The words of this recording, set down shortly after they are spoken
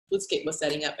Foodscape was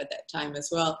setting up at that time as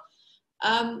well.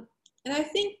 And I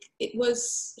think it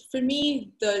was, for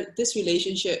me, this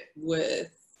relationship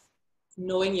with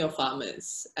knowing your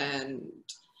farmers and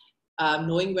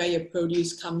knowing where your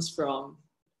produce comes from,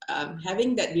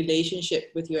 having that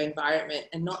relationship with your environment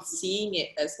and not seeing it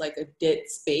as like a dead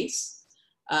space,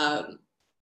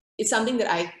 it's something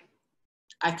that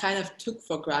I kind of took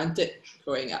for granted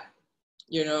growing up,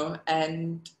 you know,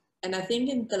 and I think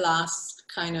in the last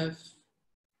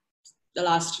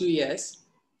 2 years,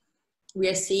 we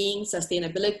are seeing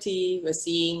sustainability, we're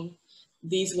seeing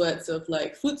these words of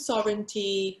like food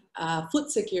sovereignty, food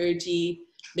security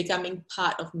becoming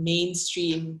part of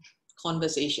mainstream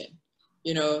conversation.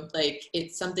 You know, like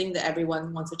it's something that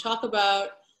everyone wants to talk about.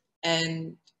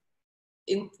 And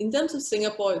in terms of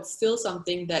Singapore, it's still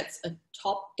something that's a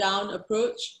top-down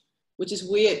approach, which is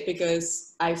weird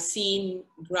because I've seen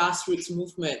grassroots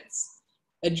movements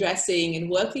addressing and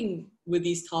working with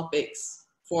these topics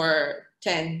for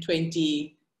 10,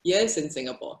 20 years in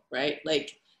Singapore, right?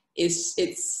 Like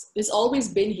it's always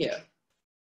been here.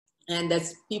 And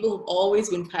there's people who've always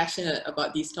been passionate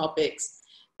about these topics,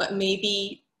 but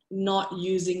maybe not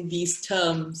using these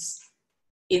terms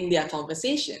in their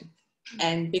conversation.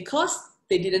 And because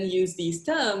they didn't use these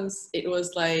terms, it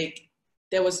was like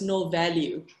there was no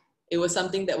value. It was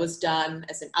something that was done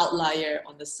as an outlier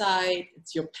on the side.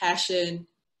 It's your passion.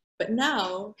 But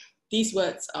now these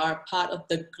words are part of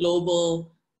the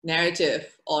global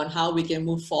narrative on how we can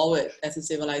move forward as a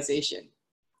civilization,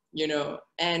 you know?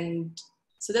 And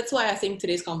so that's why I think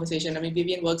today's conversation, I mean,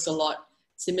 Vivian works a lot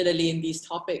similarly in these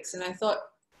topics. And I thought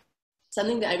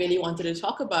something that I really wanted to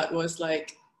talk about was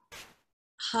like,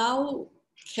 how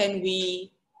can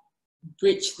we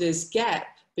bridge this gap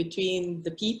between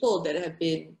the people that have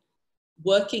been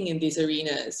working in these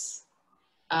arenas,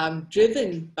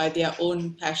 driven by their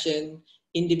own passion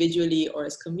individually or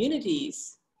as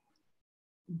communities,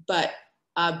 but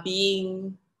are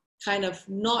being kind of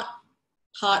not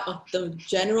part of the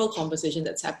general conversation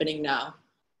that's happening now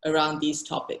around these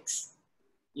topics.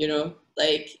 You know,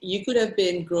 like you could have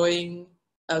been growing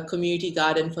a community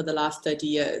garden for the last 30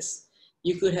 years.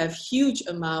 You could have huge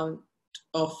amount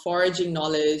of foraging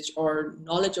knowledge or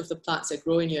knowledge of the plants that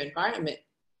grow in your environment.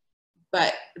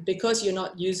 But because you're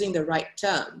not using the right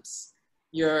terms,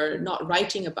 you're not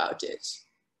writing about it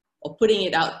or putting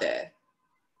it out there,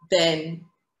 then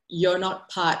you're not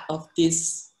part of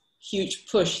this huge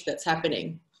push that's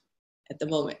happening at the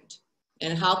moment.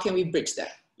 And how can we bridge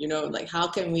that? You know, like how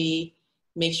can we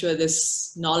make sure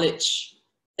this knowledge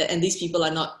and these people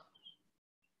are not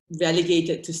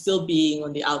relegated to still being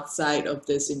on the outside of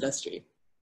this industry?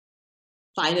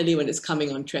 Finally, when it's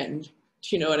coming on trend,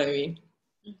 do you know what I mean?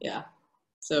 Yeah.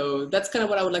 So that's kind of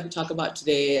what I would like to talk about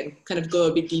today and kind of go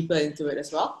a bit deeper into it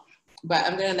as well. But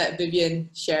I'm going to let Vivian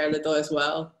share a little as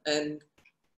well and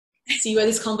see where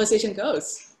this conversation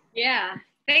goes. Yeah,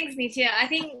 thanks, Nithiya. I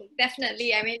think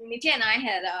definitely, I mean, Nithiya and I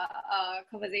had a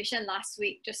conversation last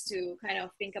week just to kind of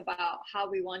think about how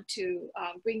we want to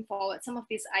bring forward some of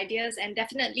these ideas, and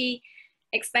definitely,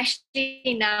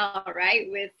 especially now, right,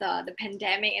 with the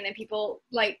pandemic, and then people,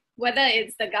 like, whether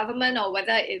it's the government or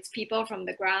whether it's people from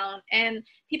the ground and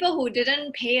people who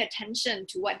didn't pay attention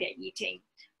to what they're eating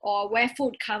or where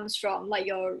food comes from, like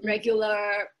your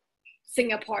regular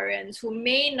Singaporeans who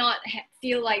may not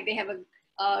feel like they have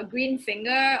a green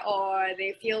finger, or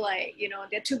they feel like, you know,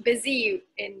 they're too busy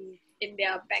in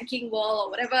their banking world or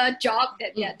whatever job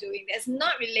that they're doing that's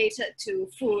not related to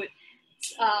food,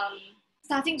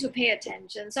 starting to pay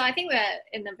attention. So I think we're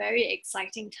in a very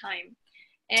exciting time.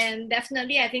 And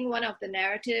definitely, I think one of the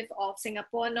narrative of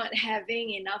Singapore not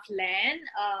having enough land,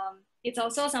 it's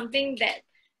also something that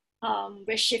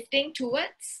we're shifting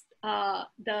towards a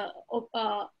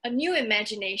new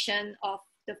imagination of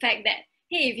the fact that,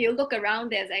 hey, if you look around,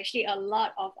 there's actually a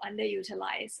lot of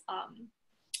underutilized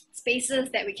spaces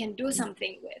that we can do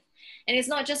something with. And it's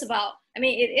not just about, I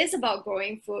mean, it is about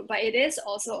growing food, but it is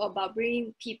also about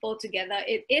bringing people together.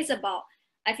 It is about,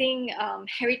 I think,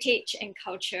 heritage and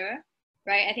culture,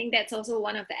 right? I think that's also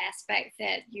one of the aspects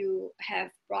that you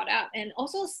have brought up, and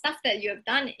also stuff that you have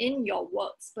done in your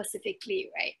work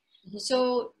specifically, right? Mm-hmm.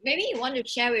 So maybe you want to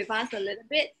share with us a little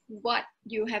bit what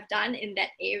you have done in that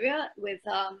area with,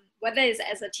 whether it's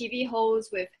as a TV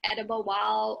host with Edible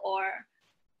Wild or,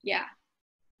 yeah.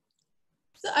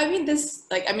 So I mean, this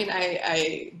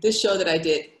show that I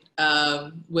did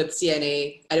with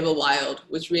CNA, Edible Wild,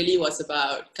 which really was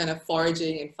about kind of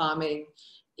foraging and farming.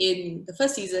 In the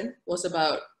first season was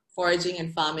about foraging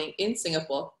and farming in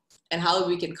Singapore and how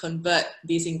we can convert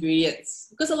these ingredients.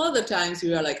 Because a lot of the times we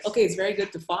were like, okay, it's very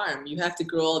good to farm. You have to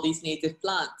grow all these native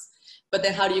plants, but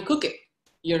then how do you cook it?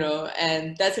 you know,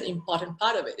 and that's an important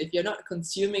part of it. If you're not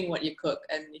consuming what you cook,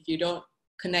 and if you don't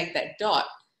connect that dot,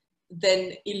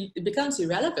 then it becomes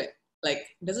irrelevant. Like,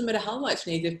 it doesn't matter how much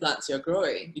native plants you're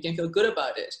growing, you can feel good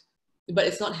about it, but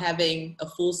it's not having a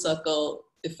full circle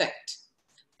effect.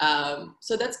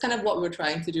 So that's kind of what we're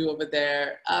trying to do over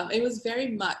there. It was very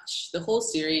much, the whole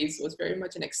series was very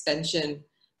much an extension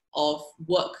of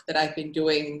work that I've been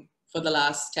doing for the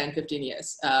last 10, 15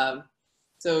 years.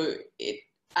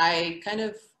 I kind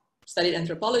of studied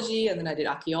anthropology, and then I did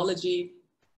archaeology.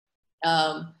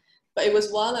 But it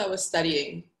was while I was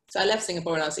studying, so I left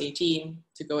Singapore when I was 18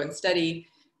 to go and study.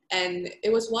 And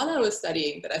it was while I was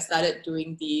studying that I started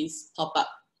doing these pop-up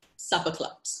supper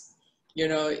clubs. You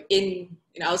know,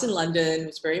 I was in London. It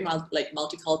was very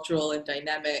multicultural and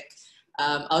dynamic.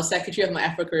 I was secretary of my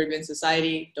Afro-Caribbean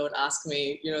society. Don't ask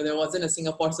me, you know, there wasn't a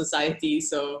Singapore society.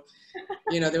 So,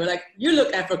 you know, they were like, you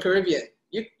look Afro-Caribbean,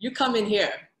 you come in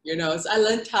here, you know. So I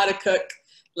learned how to cook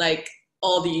like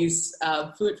all these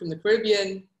food from the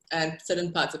Caribbean and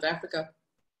certain parts of Africa.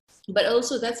 But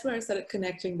also that's where I started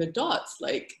connecting the dots,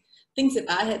 like things that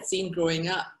I had seen growing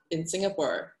up in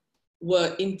Singapore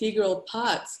were integral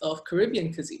parts of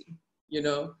Caribbean cuisine, you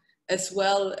know, as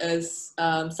well as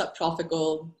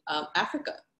subtropical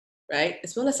Africa, right?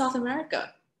 As well as South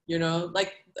America, you know,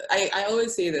 like I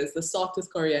always say this, the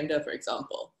sawtooth coriander, for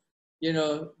example, you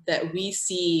know, that we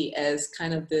see as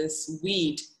kind of this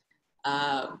weed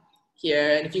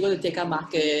here. And if you go to Tekka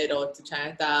Market or to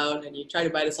Chinatown and you try to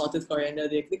buy the sawtooth coriander,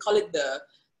 they call it they're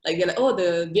like, oh,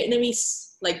 the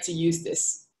Vietnamese like to use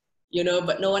this, you know,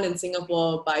 but no one in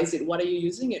Singapore buys it. What are you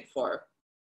using it for?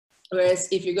 Whereas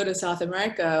if you go to South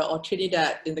America or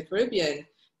Trinidad in the Caribbean,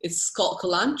 it's called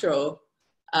cilantro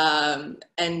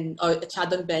or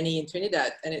chardon beni in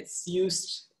Trinidad, and it's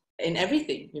used in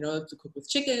everything, you know, to cook with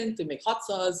chicken, to make hot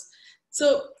sauce.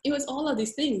 So it was all of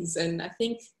these things, and I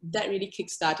think that really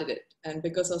kick-started it. And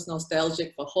because I was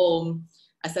nostalgic for home,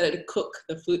 I started to cook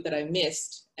the food that I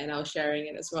missed, and I was sharing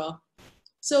it as well.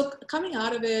 So coming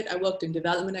out of it, I worked in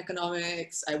development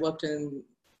economics. I worked in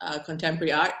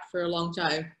contemporary art for a long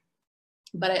time.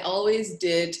 But I always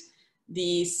did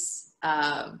these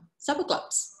supper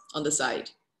clubs on the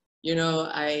side. You know,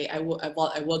 I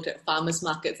worked at farmers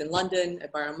markets in London,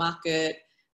 at Borough Market.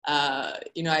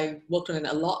 You know, I worked on an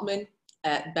allotment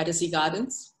at Battersea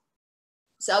Gardens.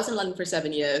 So I was in London for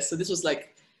 7 years. So this was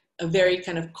like a very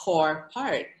kind of core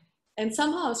part. And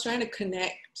somehow I was trying to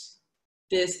connect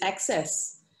this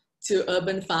access to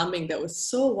urban farming that was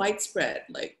so widespread,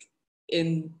 like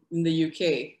in the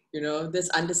UK, you know, this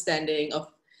understanding of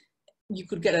you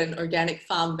could get an organic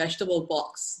farm vegetable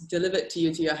box delivered to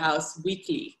you to your house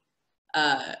weekly.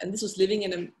 And this was living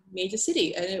in a major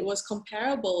city, and it was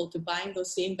comparable to buying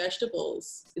those same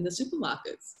vegetables in the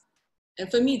supermarkets. And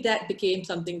for me, that became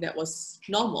something that was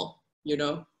normal, you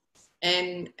know.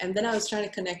 And then I was trying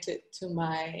to connect it to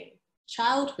my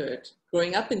childhood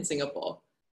growing up in Singapore,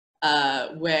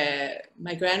 where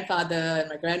my grandfather and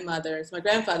my grandmother, so my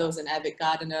grandfather was an avid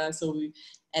gardener,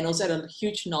 and also had a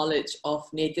huge knowledge of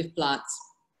native plants,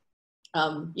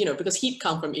 you know, because he'd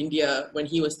come from India when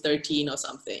he was 13 or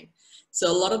something. So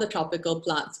a lot of the tropical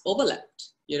plants overlapped,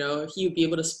 you know. He would be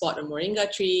able to spot a moringa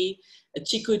tree, a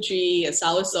chiku tree, a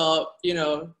soursop, you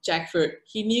know, jackfruit.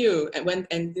 He knew,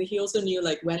 and he also knew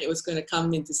like when it was going to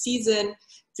come into season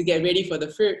to get ready for the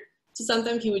fruit. So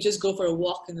sometimes he would just go for a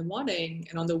walk in the morning,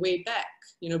 and on the way back,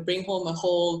 you know, bring home a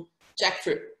whole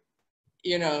jackfruit,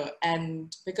 you know.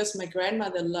 And because my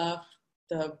grandmother loved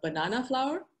the banana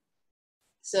flower,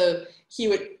 so he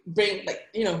would bring, like,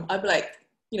 you know, I'd be like,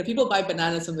 you know, people buy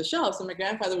bananas from the shelves, and my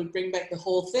grandfather would bring back the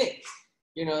whole thing,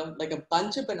 you know, like a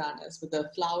bunch of bananas with the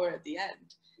flower at the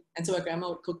end. And so my grandma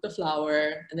would cook the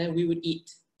flower, and then we would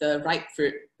eat the ripe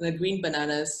fruit, and the green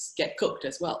bananas get cooked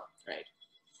as well, right?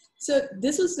 So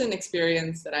this was an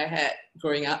experience that I had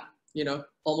growing up, you know,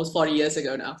 almost 40 years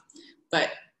ago now.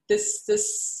 But this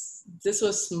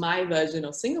was my version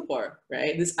of Singapore,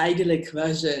 right? This idyllic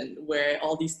version where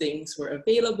all these things were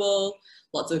available,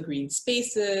 lots of green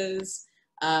spaces,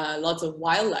 lots of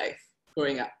wildlife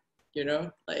growing up, you know.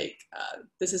 Like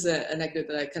this is an anecdote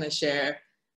that I kind of share,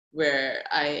 where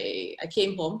I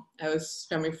came home. I was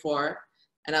primary 4,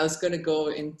 and I was going to go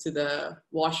into the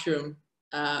washroom,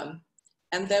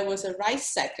 and there was a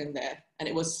rice sack in there, and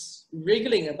it was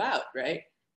wriggling about, right?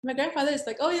 My grandfather is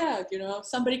like, oh yeah, you know,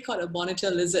 somebody caught a monitor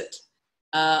lizard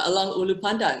along Ulu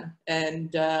Pandan,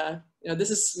 and you know,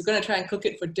 we're going to try and cook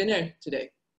it for dinner today,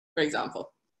 for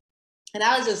example. And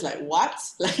I was just like, what?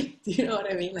 Like, do you know what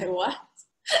I mean? Like, what?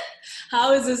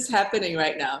 How is this happening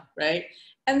right now, right?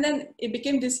 And then it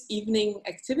became this evening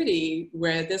activity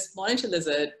where this monitor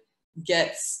lizard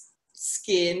gets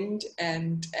skinned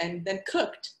and then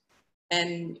cooked.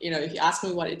 And, you know, if you ask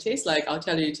me what it tastes like, I'll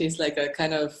tell you it tastes like a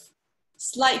kind of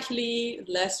slightly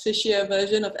less fishier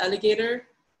version of alligator,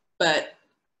 but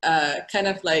kind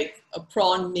of like a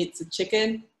prawn meets a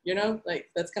chicken, you know, like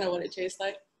that's kind of what it tastes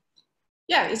like.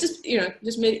 Yeah, it's just, you know,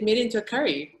 just made it into a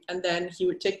curry. And then he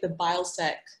would take the bile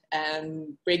sac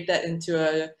and break that into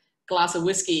a glass of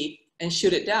whiskey and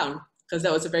shoot it down, because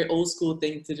that was a very old school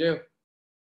thing to do.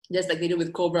 Just like they do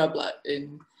with cobra blood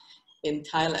in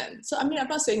Thailand. So, I mean, I'm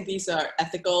not saying these are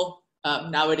ethical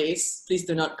nowadays. Please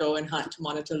do not go and hunt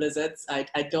monitor lizards. I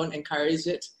don't encourage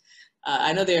it.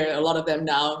 I know there are a lot of them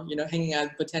now, you know, hanging out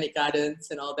in botanic gardens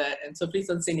and all that. And so please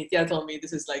don't say Nithiya told me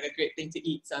this is like a great thing to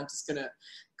eat, so I'm just going to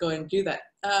go and do that.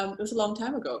 It was a long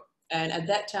time ago. And at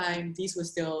that time, these were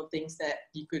still things that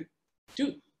you could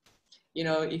do. You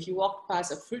know, if you walked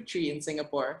past a fruit tree in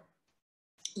Singapore,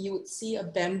 you would see a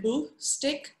bamboo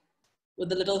stick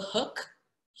with a little hook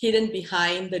hidden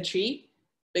behind the tree,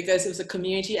 because it was a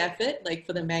community effort, like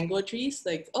for the mango trees,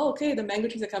 like, oh, okay, the mango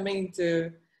trees are coming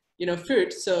into, you know,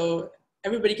 fruit, so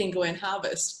everybody can go and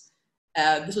harvest.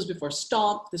 This was before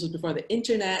Stomp, this was before the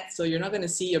internet, so you're not going to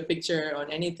see your picture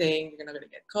on anything, you're not going to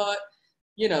get caught,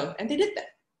 you know, and they did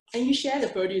that. And you share the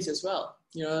produce as well.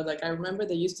 You know, like I remember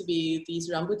there used to be these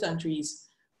rambutan trees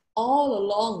all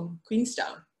along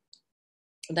Queenstown,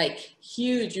 like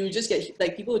huge. You would just get,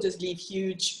 like, people would just leave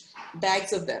huge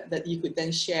bags of them that you could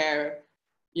then share,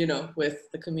 you know, with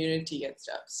the community and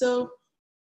stuff. So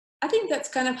I think that's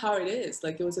kind of how it is.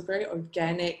 Like, it was a very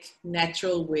organic,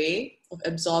 natural way of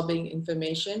absorbing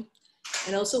information.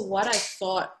 And also what I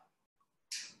thought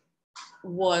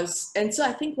was, and so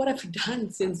I think what I've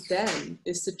done since then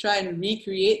is to try and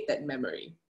recreate that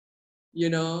memory, you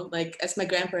know, like as my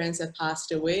grandparents have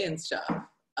passed away and stuff.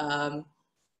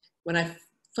 When I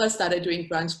first started doing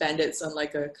brunch bandits on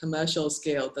like a commercial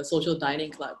scale, the social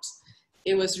dining clubs,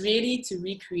 it was really to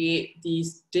recreate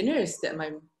these dinners that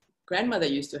my grandmother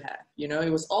used to have. You know,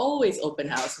 it was always open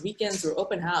house. Weekends were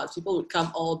open house. People would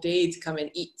come all day to come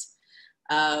and eat.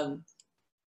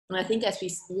 And I think as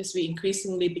we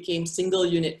increasingly became single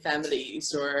unit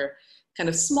families, or kind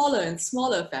of smaller and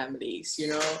smaller families, you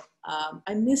know,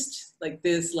 I missed like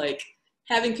this, like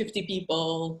having 50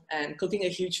 people and cooking a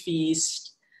huge feast.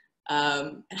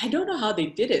 And I don't know how they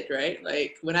did it, right?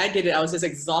 Like when I did it, I was just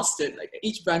exhausted. Like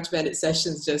each brunch bandit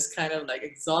sessions just kind of like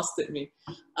exhausted me.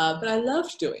 But I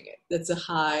loved doing it. That's a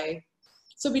high.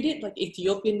 So we did like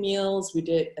Ethiopian meals. We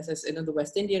did, as I said, the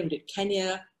West Indian. We did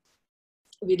Kenya.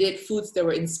 We did foods that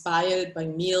were inspired by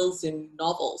meals in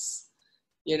novels.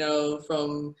 You know,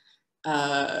 from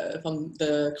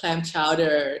the clam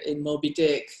chowder in Moby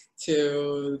Dick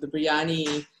to the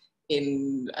biryani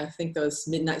in, I think there was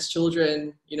Midnight's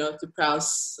Children, you know, to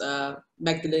Proust's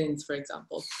Magdalene's, for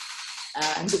example.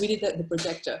 And we did that in the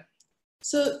projector.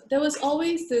 So there was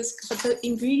always this, but the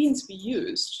ingredients we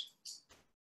used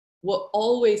were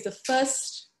always, the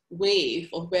first wave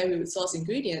of where we would source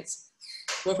ingredients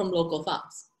were from local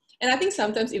farms. And I think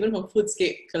sometimes even from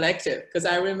Foodscape Collective, because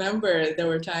I remember there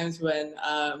were times when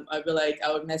I'd be like,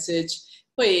 I would message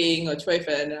Hui Ying or Choi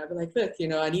Fen, and I'd be like, look, you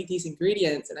know, I need these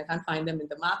ingredients and I can't find them in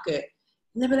the market.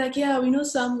 And they'd be like, yeah, we know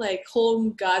some like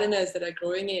home gardeners that are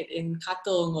growing it in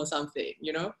Katong or something,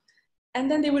 you know? And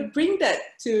then they would bring that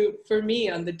for me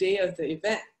on the day of the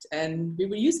event, and we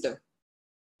would use them.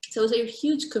 So it was a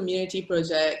huge community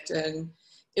project, and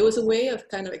it was a way of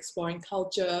kind of exploring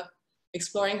culture,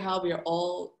 exploring how we are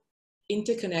all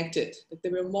interconnected, that they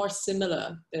were more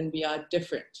similar than we are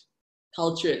different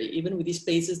culturally, even with these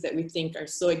places that we think are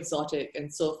so exotic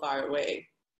and so far away.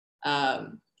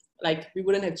 Like we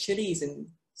wouldn't have chilies in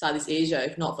Southeast Asia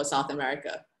if not for South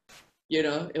America. You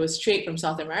know, it was trade from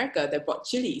South America that brought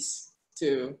chilies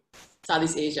to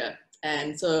Southeast Asia.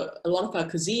 And so a lot of our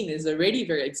cuisine is already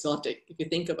very exotic if you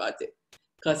think about it,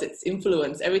 because it's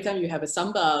influenced. Every time you have a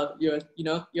sambal, you're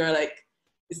like,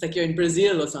 it's like you're in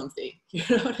Brazil or something. You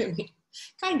know what I mean?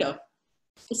 Kind of.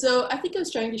 So I think I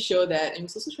was trying to show that, and I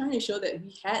was also trying to show that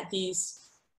we had these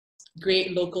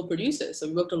great local producers. So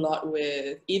we worked a lot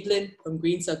with Evelyn from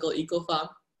Green Circle Eco Farm.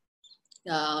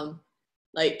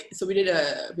 So we did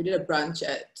a brunch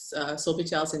at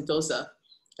Sofitel Sentosa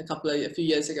a few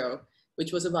years ago,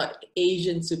 which was about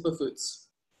Asian superfoods.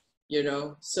 You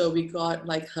know, so we got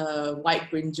like her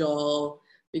white brinjal.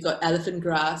 We got elephant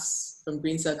grass from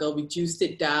Green Circle. We juiced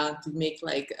it down to make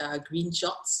like green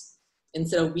shots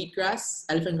instead of wheatgrass.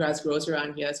 Elephant grass grows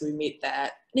around here, so we made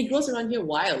that. And it grows around here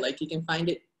wild, like you can find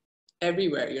it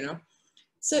everywhere, you know.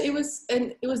 So it was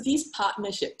these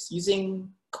partnerships using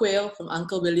quail from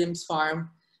Uncle William's farm,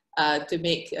 to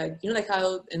make, you know, like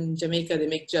how in Jamaica they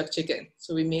make jerk chicken.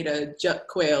 So we made a jerk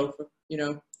quail, you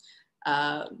know.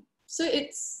 So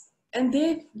it's, and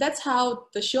that's how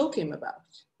the show came about.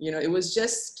 You know, it was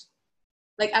just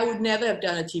like, I would never have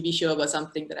done a TV show about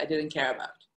something that I didn't care about.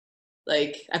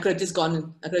 Like I could have just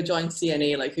gone, I could have joined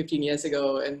CNA like 15 years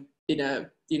ago and been a,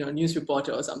 you know, news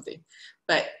reporter or something.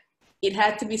 But it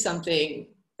had to be something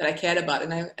that I cared about.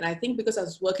 And I think because I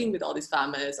was working with all these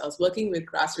farmers, I was working with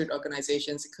grassroots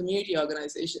organizations, community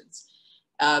organizations,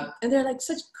 and they're like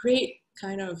such great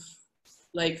kind of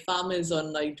like farmers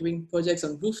on like doing projects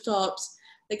on rooftops,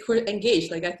 like who are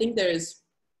engaged. Like I think there's,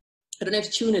 I don't know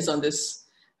if Chun is on this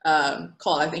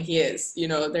call, I think he is. You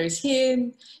know, there's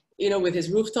him, you know, with his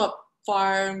rooftop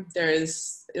farm.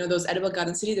 There's, you know, those edible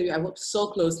garden city that I worked so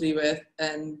closely with,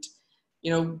 and,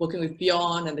 you know, working with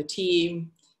Bjorn and the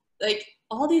team. Like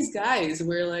all these guys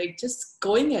were like just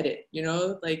going at it, you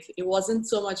know, like it wasn't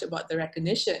so much about the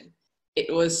recognition.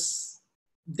 It was,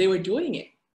 they were doing it.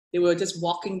 They were just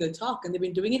walking the talk, and they've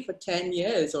been doing it for 10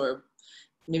 years or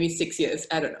maybe 6 years.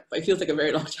 I don't know, but it feels like a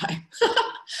very long time.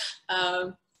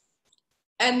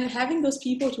 And having those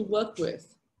people to work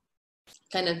with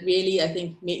kind of really, I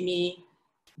think, made me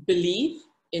believe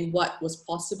in what was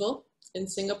possible in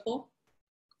Singapore.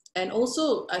 And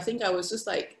also, I think I was just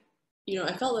like, you know,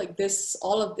 I felt like this,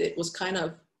 all of it was kind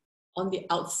of on the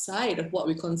outside of what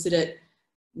we considered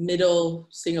middle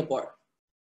Singapore,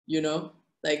 you know?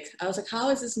 Like, I was like, how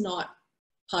is this not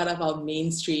part of our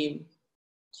mainstream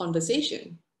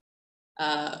conversation?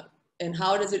 And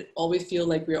how does it always feel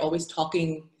like we're always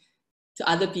talking to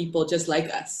other people just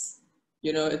like us?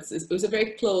 You know, it was a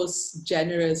very close,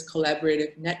 generous,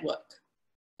 collaborative network.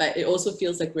 But it also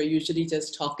feels like we're usually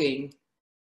just talking,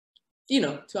 you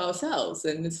know, to ourselves.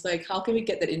 And it's like, how can we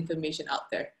get that information out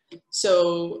there?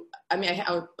 So, I mean,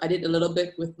 I did a little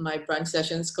bit with my brunch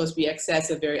sessions because we access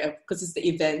because it's the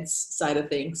events side of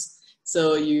things.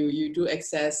 So you do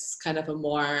access kind of a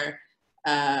more,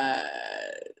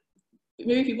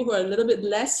 maybe people who are a little bit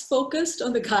less focused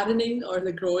on the gardening or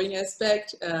the growing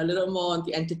aspect, a little more on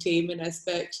the entertainment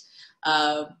aspect.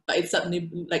 But it's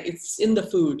something like it's in the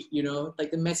food, you know,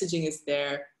 like the messaging is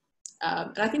there.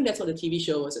 And I think that's what the TV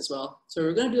show was as well. So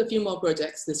we're going to do a few more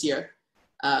projects this year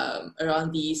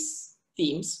around these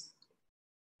themes.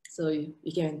 So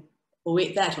you can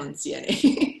await that on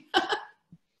CNA.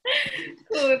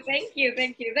 Cool, thank you.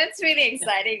 That's really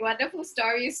exciting. Yeah. Wonderful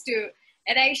stories too.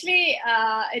 And actually,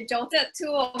 it jolted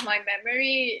two of my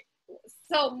memory.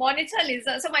 So monitor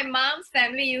lizard. So my mom's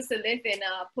family used to live in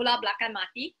Pulau Belakang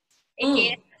Mati,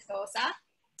 aka Sentosa.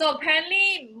 So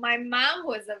apparently, my mom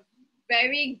was a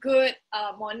very good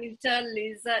monitor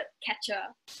lizard catcher.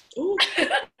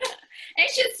 And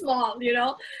she's small, you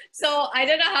know. So I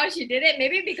don't know how she did it.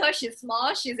 Maybe because she's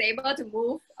small, she's able to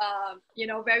move, you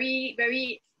know, very,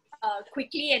 very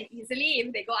quickly and easily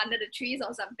if they go under the trees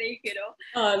or something, you know.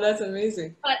 Oh, that's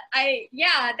amazing. But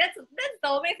that's the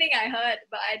only thing I heard,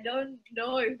 but I don't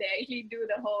know if they actually do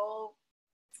the whole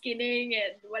skinning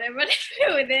and whatever they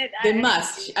do with it. They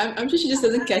must. I'm sure she just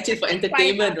doesn't catch it for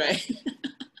entertainment, right?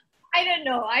 I don't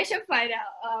know. I should find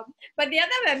out. But the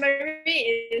other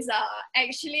memory is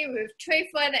actually with Trey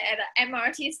Fern at an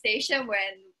MRT station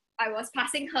when I was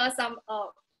passing her some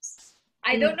herbs.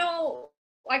 I don't know.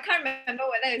 I can't remember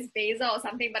whether it's basil or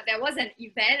something, but there was an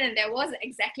event and there was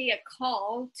exactly a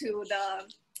call to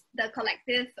the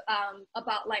collective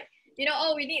about like, you know,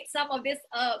 oh, we need some of these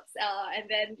herbs, and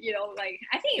then, you know, like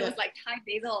I think it was like Thai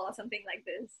basil or something like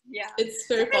this. Yeah, it's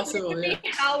very possible. Yeah,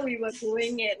 how we were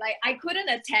doing it. Like I couldn't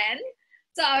attend,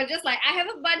 so I was just like, I have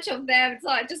a bunch of them, so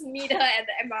I just meet her at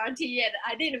the MRT, and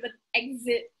I didn't even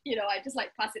exit. You know, I just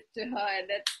like pass it to her, and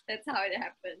that's how it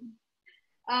happened.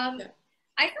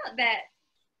 I thought that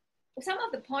some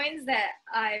of the points that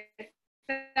I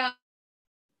felt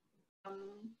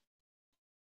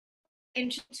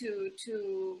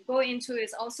to go into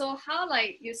is also how,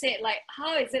 like you said, like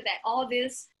how is it that all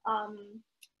this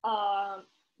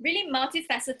really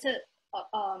multifaceted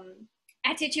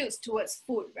attitudes towards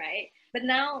food, right? But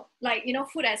now, like, you know,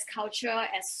 food as culture,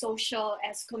 as social,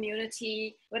 as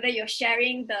community, whether you're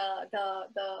sharing the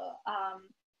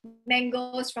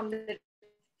mangoes from the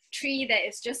tree that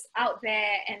is just out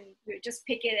there and you just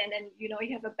pick it, and then, you know,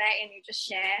 you have a bag and you just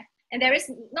share, and there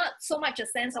is not so much a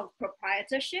sense of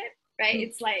proprietorship, right?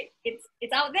 It's like it's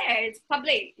out there, it's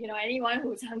public, you know, anyone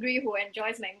who's hungry, who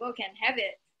enjoys mango can have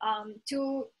it.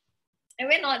 And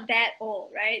we're not that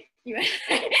old, right?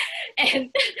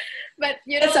 And but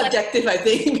you know, that's subjective, I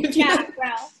think. Yeah,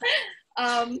 well,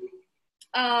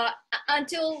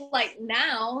 until like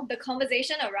now, the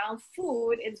conversation around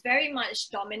food is very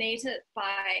much dominated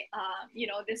by you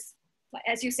know, this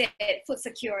as you said, food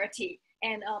security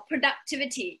and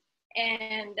productivity.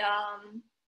 And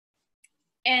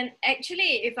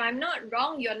actually, if I'm not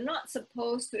wrong, you're not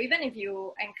supposed to, even if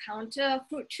you encounter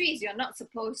fruit trees, you're not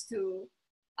supposed to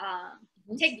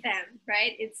take them,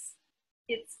 right? It's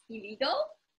illegal.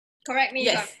 Correct me if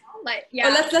I'm Yes. wrong. Like, yeah.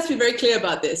 Oh, let's be very clear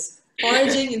about this.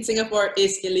 Foraging in Singapore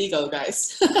is illegal,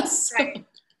 guys. Right.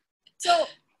 So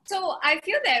I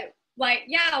feel that, like,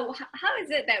 yeah, how is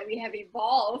it that we have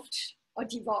evolved or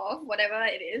devolved, whatever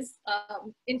it is,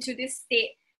 into this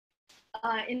state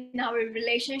in our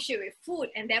relationship with food,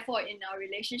 and therefore in our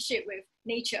relationship with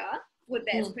nature, food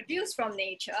that is produced from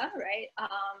nature, right?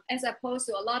 As opposed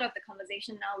to a lot of the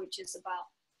conversation now, which is about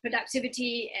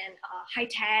productivity and high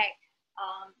tech,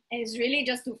 and it's really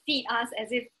just to feed us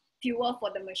as if fuel for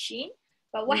the machine.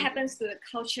 But what happens to the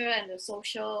culture and the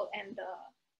social and the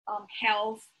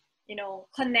health, you know,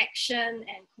 connection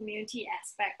and community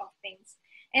aspect of things?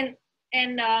 And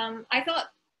I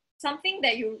thought something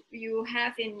that you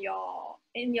have in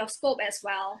your scope as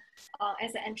well,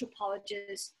 as an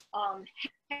anthropologist,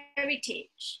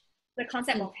 heritage, the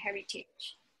concept of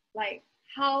heritage, like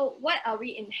what are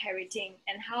we inheriting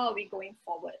and how are we going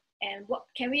forward, and what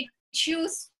can we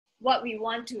choose what we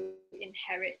want to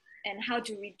inherit, and how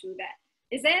do we do that?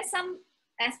 Is there some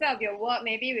aspect of your work,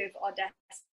 maybe with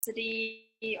Audacity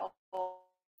or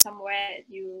somewhere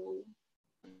you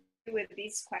with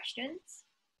these questions?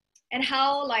 And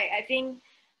how, like, I think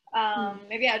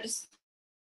maybe I'll just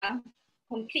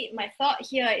complete my thought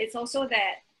here. It's also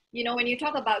that, you know, when you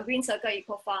talk about Green Circle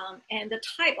Eco Farm and the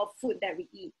type of food that we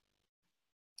eat.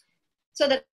 So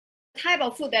the type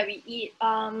of food that we eat,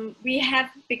 we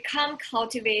have become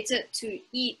cultivated to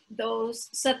eat those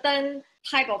certain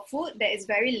type of food that is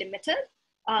very limited.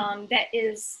 That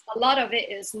is, a lot of it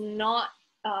is not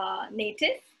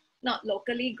native, not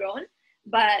locally grown.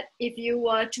 But if you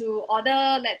were to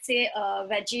order, let's say, a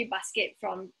veggie basket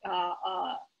from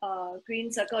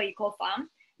Green Circle Eco Farm,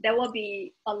 there will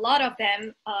be a lot of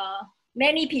them.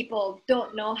 Many people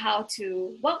don't know how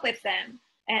to work with them.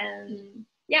 And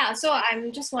yeah, so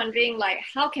I'm just wondering, like,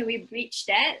 how can we breach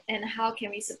that, and how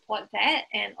can we support that?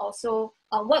 And also,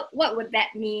 what would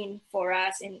that mean for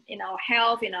us in our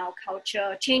health, in our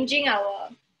culture, changing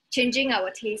our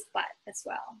taste bud as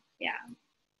well? Yeah.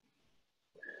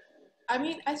 I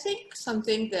mean, I think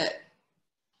something that,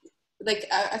 like,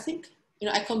 I think, you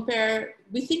know,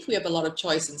 we think we have a lot of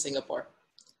choice in Singapore.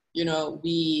 You know,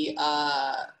 we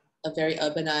are a very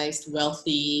urbanized,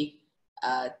 wealthy,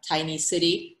 tiny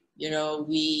city. You know,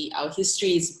 our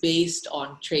history is based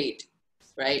on trade,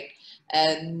 right?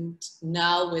 And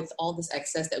now with all this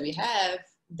access that we have,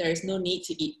 there is no need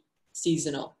to eat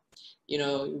seasonal. You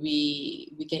know,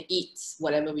 we can eat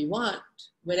whatever we want,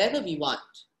 whenever we want,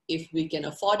 if we can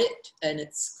afford it and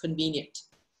it's convenient.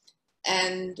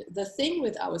 And the thing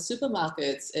with our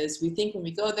supermarkets is we think when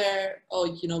we go there, oh,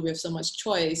 you know, we have so much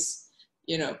choice,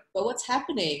 you know, but what's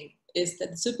happening is that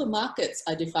the supermarkets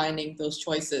are defining those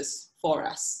choices for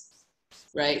us,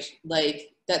 right?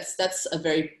 Like that's a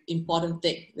very important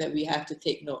thing that we have to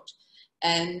take note.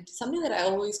 And something that I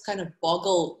always kind of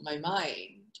boggle my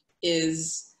mind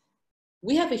is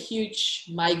we have a huge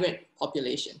migrant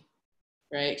population,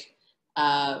 right?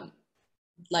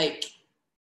 Like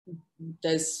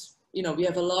there's, you know, we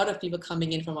have a lot of people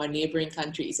coming in from our neighboring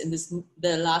countries, and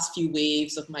the last few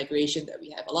waves of migration that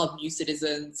we have, a lot of new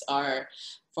citizens are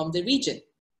from the region.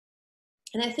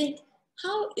 And I think,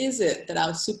 how is it that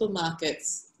our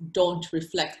supermarkets don't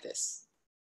reflect this?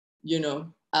 You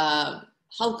know,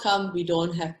 how come we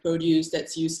don't have produce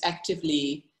that's used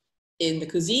actively in the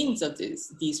cuisines of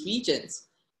these regions,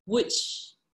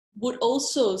 which would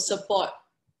also support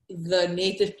the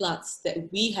native plants that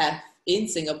we have in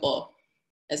Singapore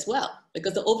as well?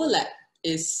 Because the overlap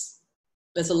there's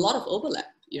a lot of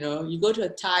overlap. You know, you go to a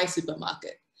Thai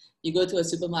supermarket, you go to a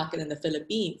supermarket in the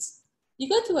Philippines, you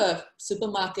go to a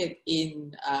supermarket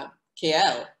in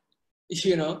KL,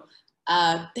 you know,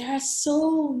 there are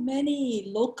so many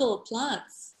local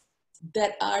plants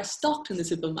that are stocked in the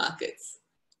supermarkets.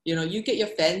 You know, you get your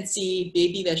fancy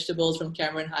baby vegetables from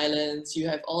Cameron Highlands. You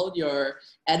have all your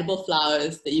edible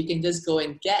flowers that you can just go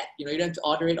and get. You know, you don't have to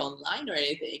order it online or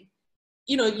anything.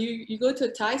 You know, you go to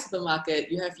a Thai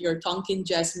supermarket, you have your Tonkin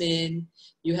jasmine,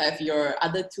 you have your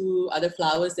two other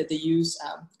flowers that they use,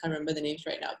 can't remember the names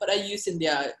right now, but I use in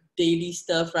their daily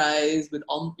stir fries with,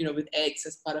 you know, with eggs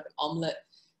as part of an omelette.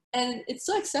 And it's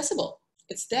so accessible,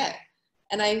 it's there.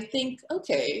 And I think,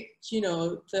 okay, you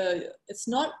know, it's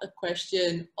not a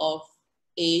question of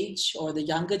age or the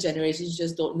younger generations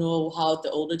just don't know how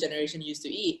the older generation used to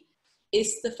eat.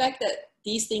 It's the fact that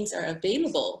these things are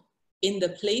available in the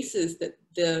places that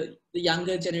the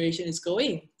younger generation is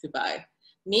going to buy.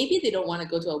 Maybe they don't want to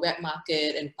go to a wet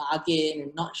market and bargain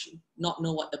and not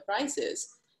know what the price is.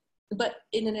 But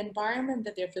in an environment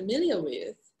that they're familiar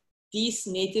with, these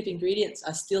native ingredients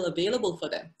are still available for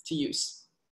them to use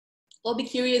or be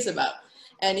curious about.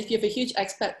 And if you have a huge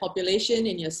expat population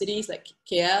in your cities like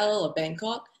KL or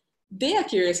Bangkok, they are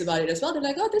curious about it as well. They're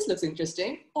like, oh, this looks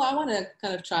interesting. Oh, I want to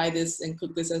kind of try this and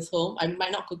cook this at home. I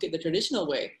might not cook it the traditional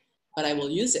way, but I will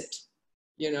use it,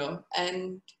 you know?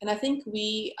 And I think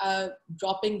we are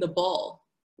dropping the ball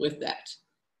with that.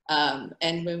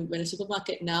 And when a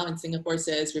supermarket now in Singapore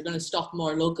says we're going to stock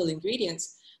more local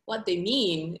ingredients, what they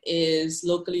mean is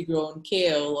locally grown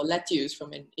kale or lettuce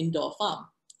from an indoor farm,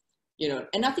 you know,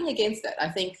 and nothing against that. I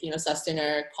think, you know,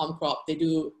 Sustainer, Comcrop, they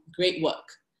do great work.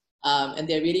 And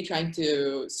they're really trying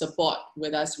to support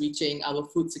with us reaching our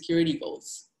food security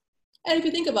goals. And if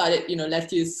you think about it, you know,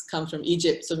 lettuce comes from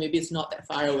Egypt, so maybe it's not that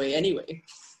far away anyway.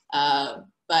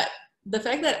 But the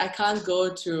fact that I can't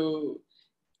go to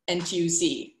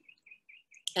NTUC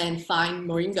and find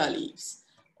moringa leaves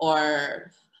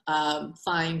or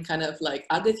find kind of like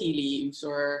agathi leaves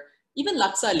or even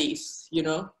laksa leaves, you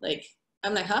know, like,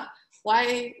 I'm like, huh?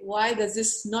 Why does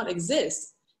this not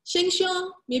exist? Sheng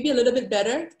Siong, maybe a little bit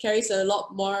better, carries a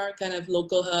lot more kind of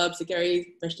local herbs, they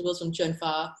carry vegetables from Chuan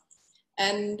Fa.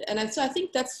 And so I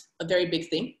think that's a very big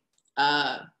thing.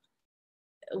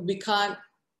 We can't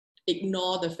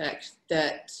ignore the fact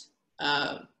that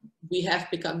we have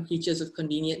become creatures of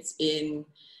convenience in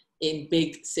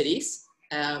big cities.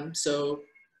 So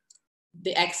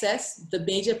the access, the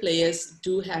major players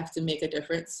do have to make a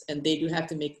difference, and they do have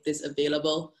to make this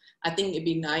available. I think it'd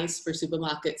be nice for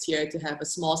supermarkets here to have a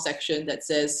small section that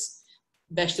says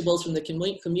vegetables from the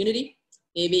community.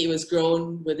 Maybe it was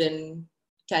grown within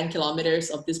 10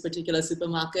 kilometers of this particular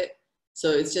supermarket.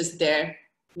 So it's just there.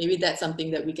 Maybe that's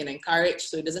something that we can encourage.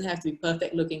 So it doesn't have to be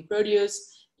perfect looking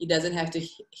produce. It doesn't have to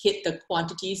hit the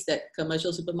quantities that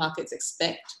commercial supermarkets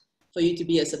expect for you to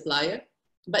be a supplier.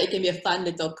 But it can be a fun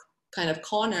little kind of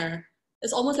corner.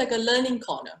 It's almost like a learning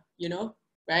corner, you know,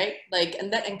 right? Like,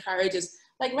 and that encourages,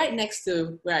 like right next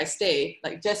to where I stay,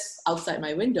 like just outside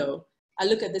my window, I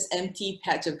look at this empty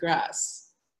patch of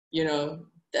grass, you know,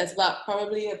 that's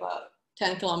probably about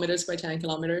 10 kilometers by 10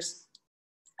 kilometers.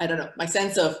 I don't know, my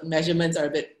sense of measurements are a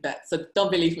bit bad, so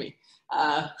don't believe me.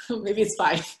 Maybe it's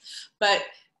 5, but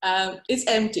it's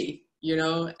empty, you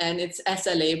know, and it's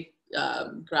SLA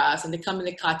grass, and they come and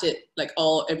they cut it like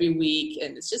every week,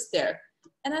 and it's just there.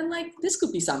 And I'm like, this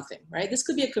could be something, right? This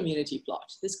could be a community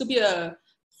plot. This could be a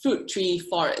fruit tree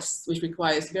forest, which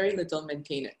requires very little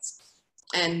maintenance.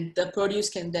 And the produce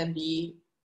can then be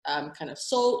kind of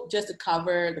sold just to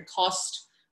cover the cost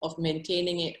of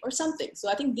maintaining it or something. So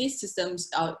I think these systems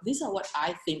these are what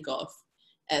I think of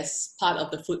as part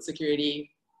of the food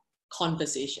security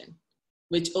conversation,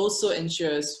 which also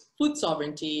ensures food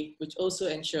sovereignty, which also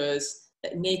ensures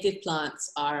that native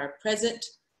plants are present,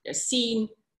 they're seen,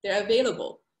 they're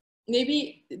available.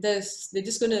 Maybe they're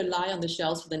just going to lie on the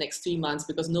shelves for the next 3 months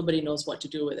because nobody knows what to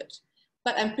do with it.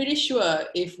 But I'm pretty sure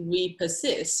if we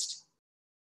persist,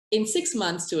 in 6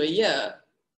 months to a year,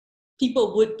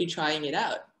 people would be trying it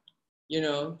out, you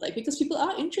know, like, because people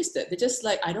are interested. They're just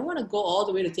like, I don't want to go all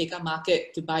the way to Tekka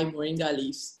Market to buy moringa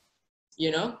leaves,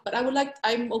 you know, but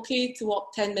I'm okay to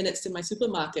walk 10 minutes to my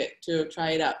supermarket to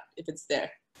try it out if it's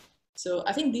there. So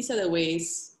I think these are the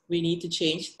ways we need to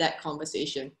change that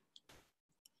conversation.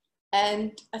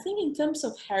 And I think in terms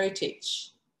of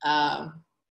heritage, I'm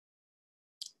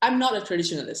not a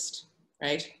traditionalist,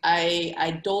 right?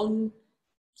 I don't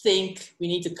think we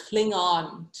need to cling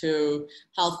on to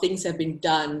how things have been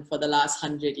done for the last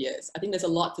 100 years. I think there's a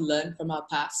lot to learn from our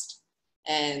past,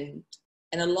 and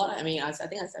a lot, I mean, I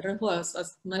don't know who I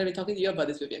was might have been talking to you about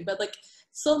this, Vivian, but like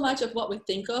so much of what we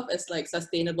think of as like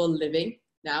sustainable living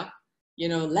now, you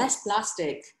know, less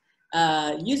plastic,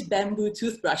 use bamboo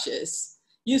toothbrushes,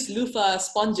 use loofah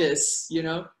sponges, you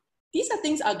know, these are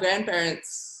things our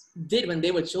grandparents did when they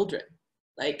were children.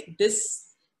 Like, this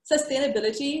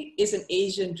sustainability is an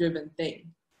Asian-driven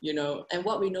thing, you know, and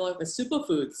what we know of as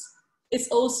superfoods is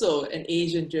also an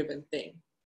Asian-driven thing.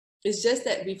 It's just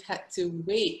that we've had to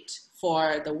wait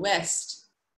for the West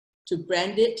to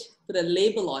brand it, put a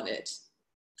label on it,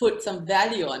 put some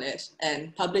value on it,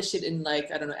 and publish it in,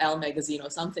 like, I don't know, Elle magazine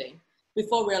or something,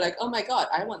 before we're like, oh my God,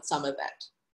 I want some of that.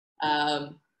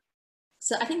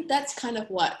 So I think that's kind of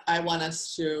what I want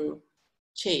us to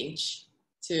change,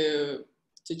 to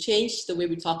change the way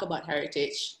we talk about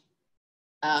heritage,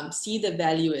 see the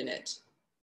value in it,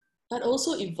 but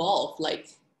also evolve. Like,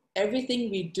 everything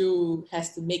we do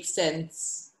has to make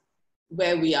sense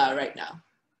where we are right now.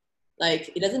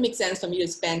 Like, it doesn't make sense for me to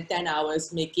spend 10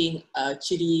 hours making a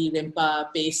chili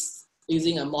rimpa paste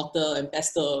using a mortar and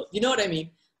pestle. You know what I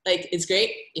mean? Like, it's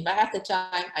great. If I have the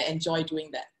time, I enjoy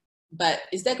doing that. But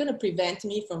is that going to prevent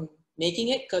me from making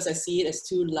it because I see it as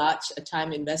too large a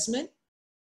time investment?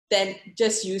 Then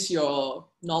just use your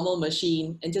normal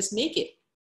machine and just make it.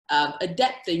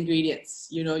 Adapt the ingredients.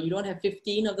 You know, you don't have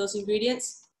 15 of those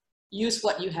ingredients. Use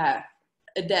what you have.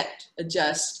 Adapt,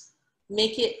 adjust,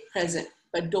 make it present,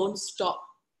 but don't stop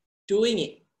doing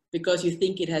it because you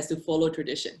think it has to follow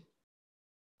tradition.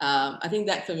 I think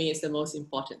that for me is the most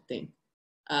important thing.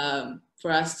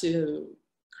 For us to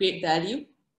create value,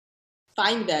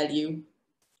 find value,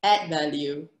 add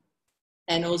value,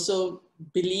 and also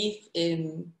believe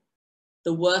in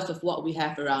the worth of what we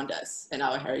have around us and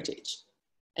our heritage,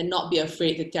 and not be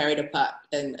afraid to tear it apart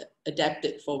and adapt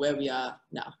it for where we are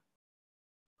now.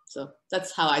 So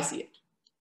that's how I see it,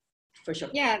 for sure.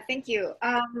 Yeah, thank you.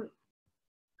 I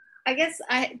guess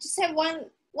I just have one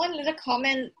little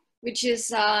comment, which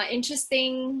is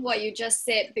interesting what you just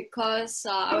said, because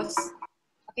I was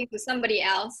talking to somebody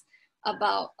else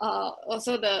about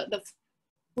also the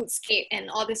Foodscape and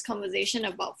all this conversation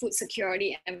about food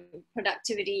security and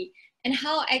productivity, and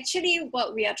how actually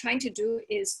what we are trying to do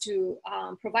is to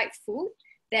provide food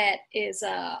that is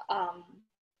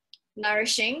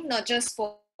nourishing, not just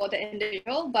for the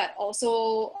individual, but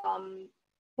also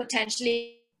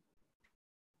potentially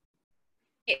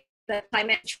the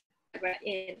climate we're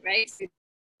in, right? So it's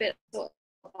a bit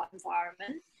about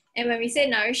environment. And when we say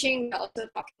nourishing, we're also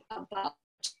talking about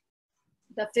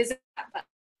the physical, but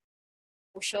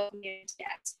social community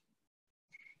aspect.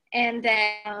 And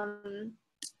then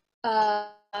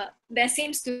there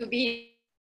seems to be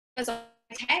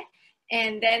tech,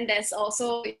 and then there's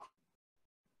also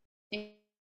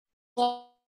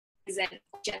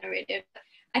generative.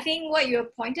 I think what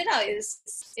you pointed out is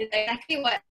exactly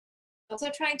what I'm also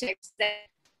trying to extend.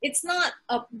 It's not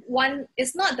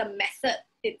it's not the method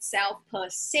itself per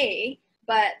se,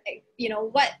 but you know,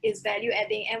 what is value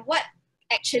adding and what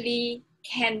actually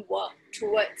can work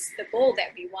towards the goal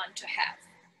that we want to have.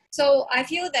 So I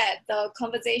feel that the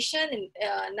conversation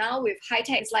now with high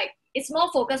tech is like, it's more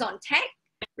focused on tech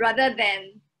rather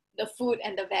than the food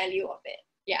and the value of it.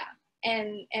 Yeah.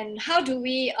 And how do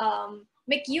we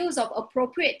make use of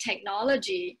appropriate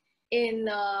technology in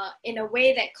a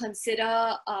way that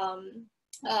consider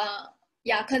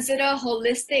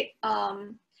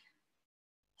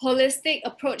holistic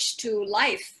approach to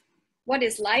life. What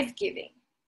is life giving?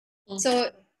 Mm-hmm. So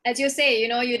as you say, you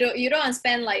know, you don't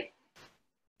spend like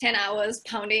 10 hours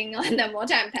pounding on the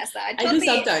mortar and pestle. I do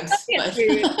sometimes. Yeah,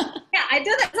 I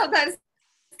do that sometimes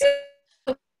too.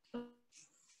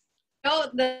 No,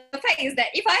 the fact is that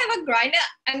if I have a grinder,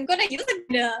 I'm gonna use a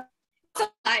grinder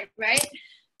sometime, right?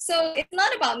 So it's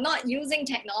not about not using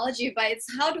technology, but it's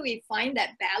how do we find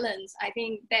that balance? I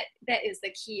think that is the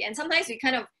key. And sometimes we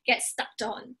kind of get stuck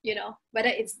on, you know, whether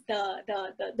it's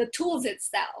the tools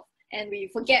itself, and we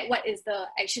forget what is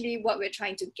actually what we're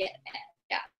trying to get at.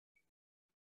 Yeah.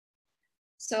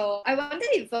 So I wondered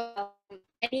if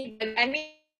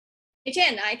Nithiya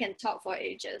and I can talk for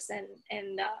ages,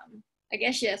 and I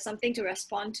guess she has something to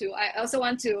respond to. I also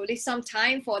want to leave some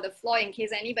time for the floor in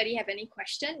case anybody have any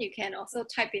question. You can also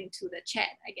type into the chat,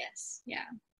 I guess. Yeah.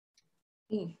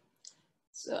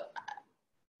 So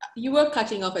you were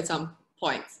cutting off at some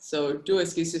point, so do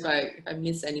excuse if I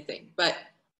miss anything. But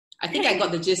I think I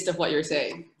got the gist of what you're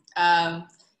saying. And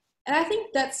I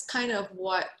think that's kind of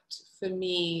what, for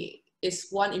me, is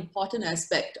one important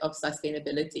aspect of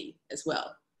sustainability as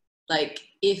well. Like,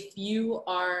 if we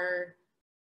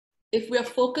are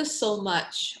focused so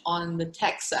much on the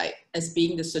tech side as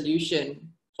being the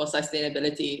solution for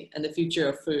sustainability and the future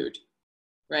of food,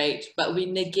 right? But we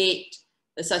negate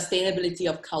the sustainability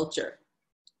of culture,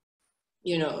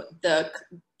 you know, the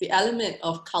element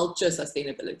of culture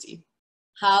sustainability.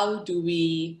 How do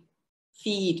we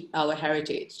feed our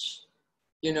heritage?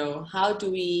 You know, how do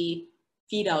we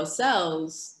feed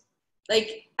ourselves?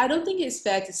 Like, I don't think it's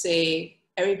fair to say,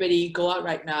 everybody go out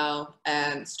right now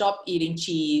and stop eating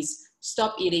cheese,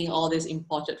 stop eating all these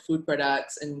imported food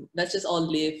products, and let's just all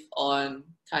live on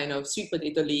kind of sweet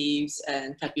potato leaves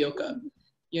and tapioca.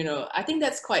 You know, I think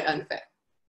that's quite unfair.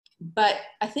 But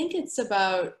I think it's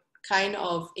about kind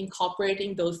of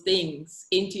incorporating those things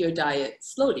into your diet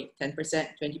slowly,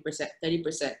 10%, 20%,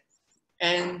 30%.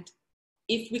 And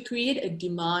if we create a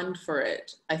demand for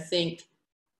it, I think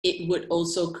it would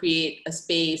also create a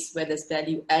space where there's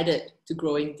value added to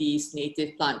growing these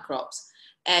native plant crops.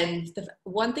 And the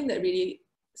one thing that really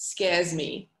scares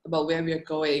me about where we're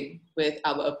going with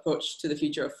our approach to the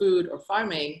future of food or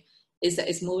farming is that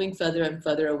it's moving further and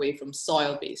further away from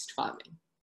soil-based farming.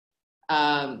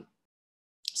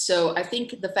 So I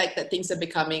think the fact that things are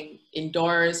becoming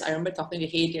indoors, I remember talking to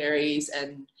Hay Dairies,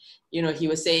 and he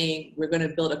was saying, we're going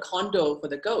to build a condo for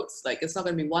the goats. Like, it's not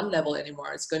going to be one level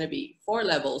anymore. It's going to be 4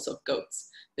 levels of goats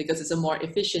because it's a more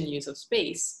efficient use of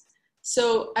space.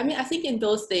 So, I mean, I think in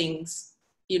those things,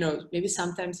 maybe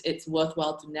sometimes it's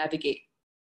worthwhile to navigate.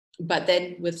 But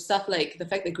then with stuff like the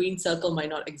fact that Green Circle might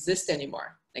not exist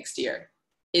anymore next year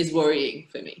is worrying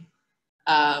for me.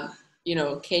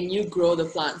 Can you grow the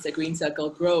plants that Green Circle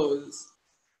grows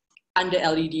under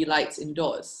LED lights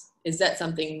indoors? Is that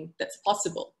something that's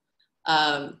possible?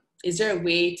 Is there a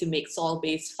way to make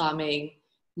soil-based farming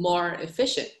more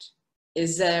efficient?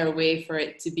 Is there a way for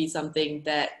it to be something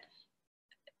that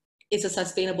is a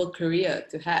sustainable career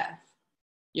to have?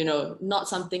 Not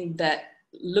something that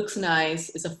looks nice,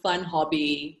 is a fun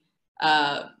hobby,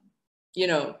 but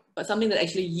something that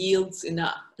actually yields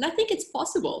enough. And I think it's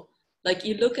possible. Like,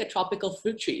 you look at tropical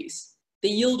fruit trees, they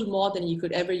yield more than you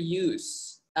could ever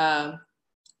use when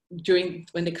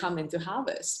they come into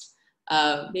harvest.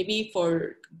 Maybe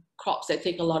for crops that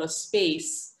take a lot of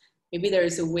space, maybe there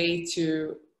is a way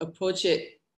to approach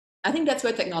it. I think that's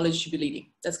where technology should be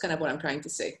leading. That's kind of what I'm trying to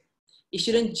say. It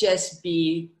shouldn't just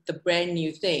be the brand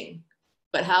new thing,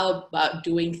 but how about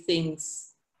doing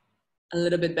things a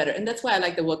little bit better? And that's why I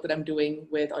like the work that I'm doing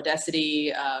with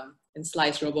Audacity and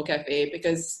Slice Robo Cafe,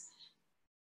 because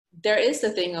there is the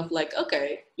thing of like,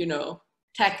 okay,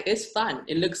 tech is fun.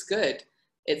 It looks good.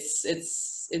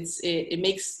 It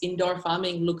makes indoor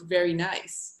farming look very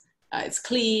nice. It's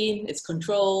clean, it's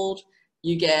controlled.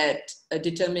 You get a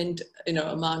determined,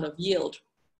 amount of yield.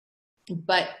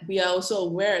 But we are also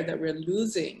aware that we're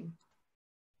losing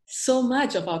so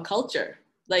much of our culture.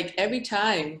 Like, every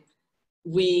time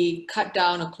we cut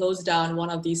down or close down one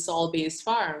of these soil-based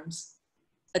farms,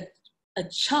 a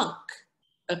chunk,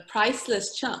 a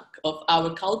priceless chunk of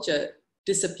our culture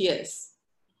disappears,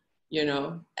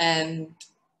 and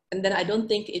then I don't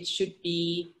think it should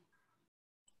be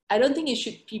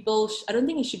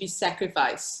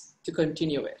sacrificed to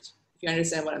continue it, if you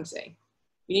understand what I'm saying.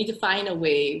 We need to find a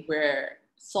way where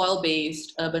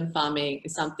soil-based urban farming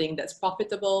is something that's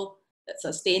profitable, that's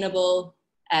sustainable,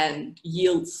 and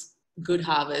yields good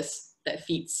harvest that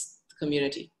feeds the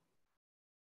community.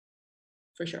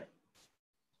 For sure.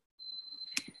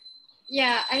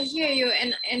 Yeah, I hear you.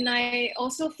 And I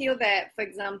also feel that, for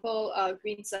example,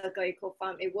 Green Circle Eco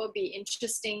Farm, it will be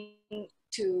interesting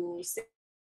to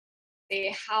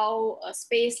say how a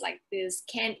space like this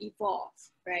can evolve,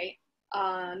 right?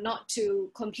 Not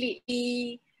to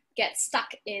completely get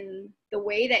stuck in the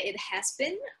way that it has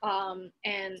been,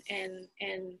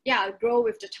 and yeah, grow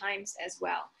with the times as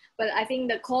well. But I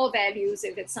think the core values,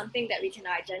 if it's something that we can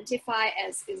identify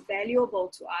as is valuable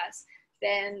to us,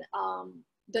 then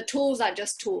the tools are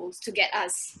just tools to get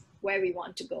us where we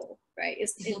want to go, right?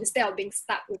 Instead of being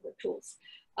stuck with the tools.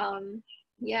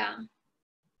 Yeah.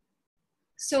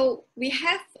 So we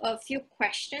have a few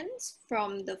questions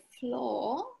from the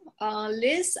floor.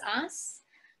 Liz asks,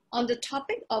 on the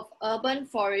topic of urban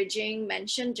foraging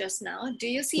mentioned just now, do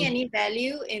you see any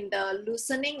value in the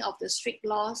loosening of the strict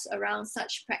laws around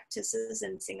such practices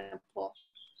in Singapore?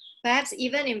 Perhaps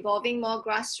even involving more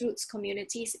grassroots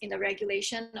communities in the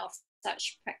regulation of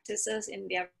such practices in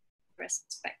their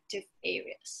respective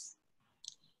areas?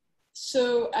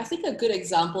 So I think a good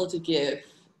example to give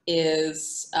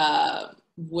is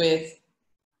with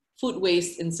food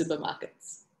waste in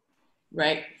supermarkets,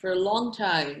 right? For a long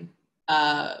time,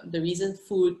 the reason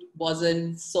food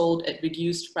wasn't sold at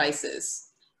reduced prices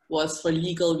was for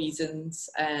legal reasons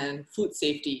and food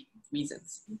safety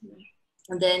reasons. Mm-hmm.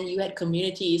 And then you had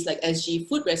communities like SG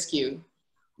Food Rescue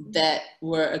that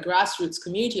were a grassroots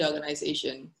community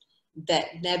organization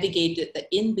that navigated the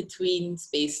in-between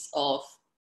space of,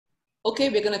 okay,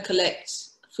 we're going to collect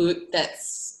food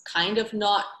that's kind of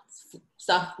not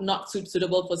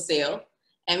suitable for sale,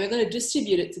 and we're going to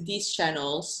distribute it to these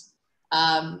channels,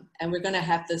 and we're going to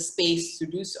have the space to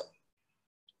do so.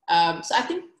 So I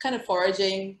think kind of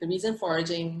foraging, the reason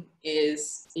foraging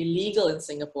is illegal in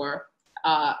Singapore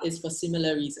is for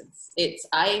similar reasons.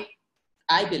 I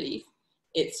believe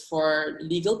it's for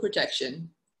legal protection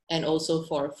and also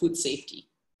for food safety.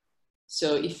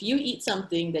 So if you eat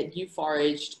something that you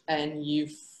foraged and you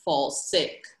fall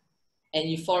sick and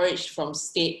you foraged from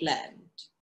state land,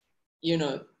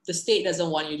 the state doesn't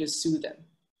want you to sue them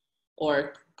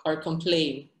or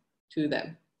complain to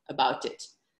them about it.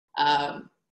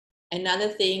 Another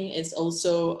thing is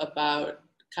also about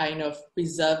kind of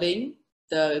preserving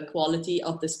the quality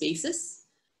of the spaces.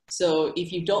 So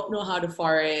if you don't know how to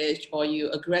forage or you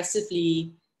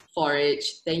aggressively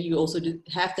forage, then you also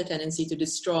have the tendency to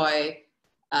destroy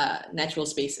natural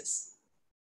spaces.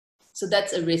 So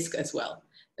that's a risk as well,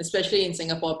 especially in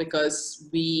Singapore, because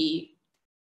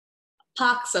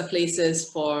parks are places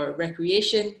for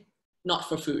recreation, not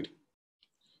for food.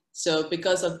 So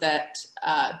because of that,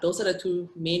 those are the two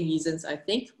main reasons I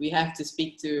think we have to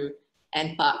speak to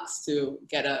NParks to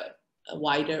get a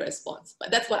wider response.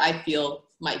 But that's what I feel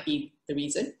might be the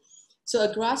reason. So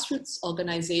a grassroots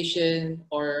organization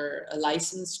or a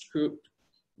licensed group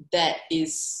that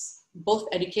is both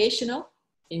educational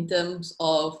in terms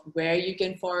of where you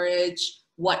can forage,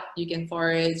 what you can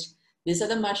forage. These are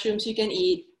the mushrooms you can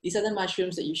eat. These are the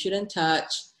mushrooms that you shouldn't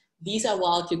touch. These are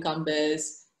wild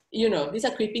cucumbers. You know, these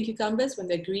are creeping cucumbers. When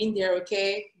they're green, they're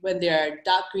okay. When they're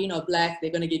dark green or black,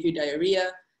 they're going to give you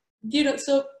diarrhea. You know,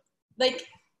 so like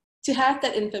to have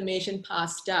that information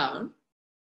passed down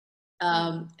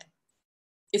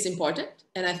is important.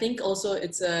 And I think also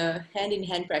it's a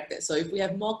hand-in-hand practice. So if we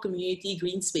have more community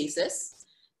green spaces,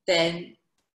 then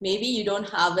maybe you don't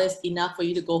harvest enough for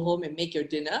you to go home and make your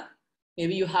dinner.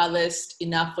 Maybe you harvest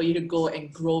enough for you to go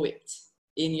and grow it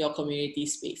in your community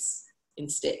space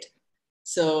instead.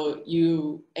 So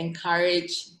you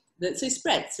encourage, so it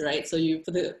spreads, right? So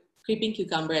for the creeping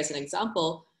cucumber as an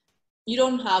example, you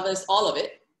don't harvest all of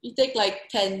it. You take like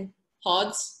 10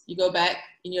 pods, you go back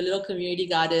in your little community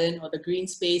garden or the green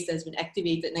space that's been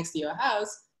activated next to your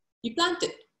house, you plant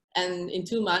it. And in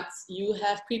 2 months, you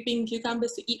have creeping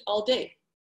cucumbers to eat all day.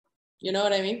 You know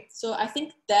what I mean? So I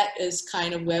think that is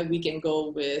kind of where we can go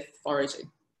with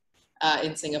foraging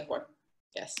in Singapore.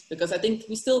 Yes, because I think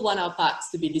we still want our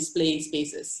parks to be display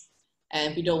spaces,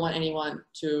 and we don't want anyone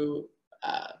to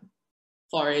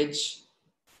forage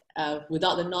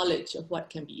without the knowledge of what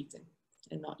can be eaten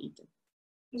and not eaten.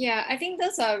 Yeah, I think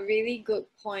that's a really good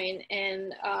point.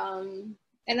 And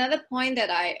another point that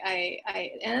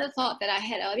another thought that I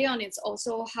had earlier on is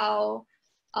also how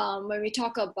when we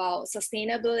talk about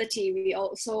sustainability, we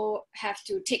also have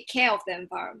to take care of the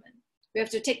environment. We have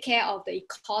to take care of the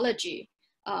ecology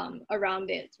around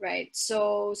it, right?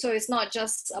 So it's not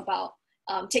just about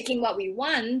taking what we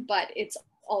want, but it's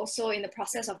also in the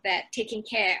process of that taking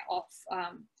care of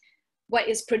what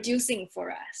is producing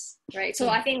for us, right? So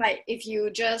I think like if you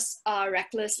just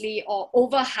recklessly or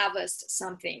over harvest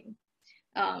something,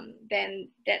 then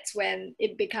that's when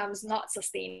it becomes not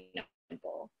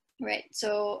sustainable, right?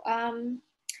 So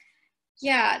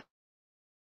yeah.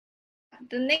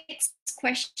 The next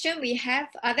question we have,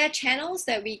 are there channels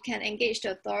that we can engage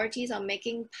the authorities on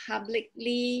making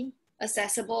publicly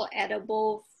accessible,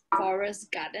 edible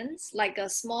forest gardens, like a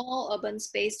small urban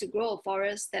space to grow a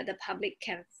forest that the public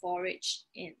can forage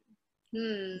in?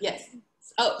 Yes.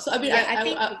 Oh, so I mean, yeah, I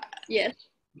think, yes.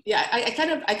 Yeah, I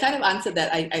kind of answered that,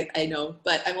 I know,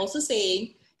 but I'm also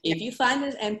saying, if you find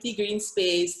an empty green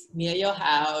space near your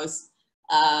house,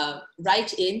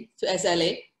 write in to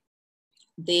SLA.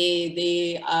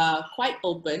 They are quite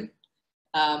open.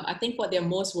 I think what they're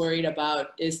most worried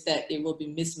about is that it will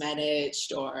be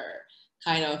mismanaged, or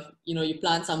kind of, you know, you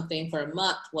plant something for a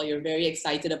month while you're very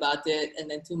excited about it,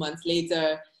 and then 2 months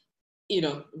later, you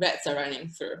know, rats are running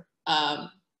through.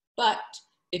 But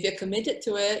if you're committed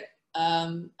to it,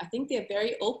 I think they're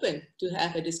very open to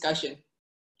have a discussion.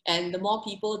 And the more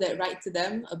people that write to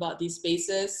them about these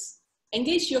spaces,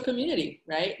 engage your community,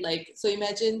 right? Like, so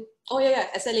imagine, oh yeah,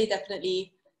 SLA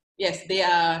definitely, yes, they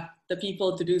are the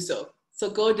people to do so. So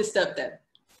go disturb them,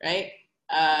 right?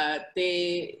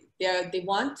 They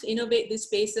want to innovate these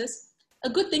spaces. A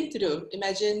good thing to do.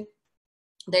 Imagine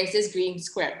there's this green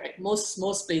square, right?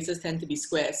 Most places tend to be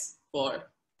squares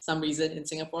for some reason in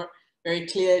Singapore, very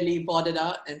clearly bordered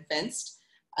out and fenced.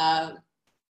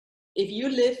 If you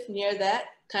live near that,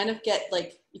 kind of get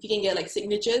like, if you can get like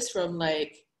signatures from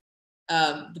like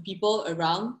the people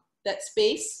around that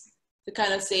space to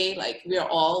kind of say like, we are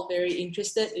all very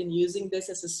interested in using this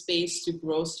as a space to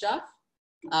grow stuff.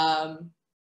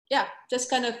 Yeah, just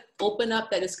kind of open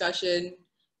up that discussion.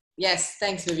 Yes,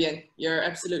 thanks, Vivian. You're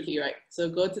absolutely right. So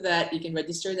go to that, you can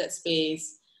register that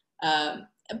space, but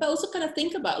also kind of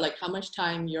think about like how much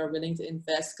time you're willing to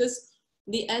invest, because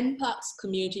the NParks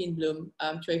Community in Bloom,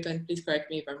 Choi Fan, please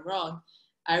correct me if I'm wrong,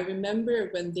 I remember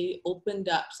when they opened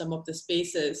up some of the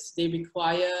spaces, they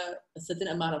require a certain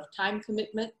amount of time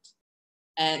commitment,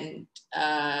 and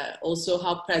also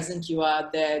how present you are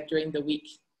there during the week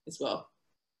as well.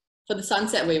 For the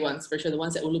Sunset Way ones, for sure, the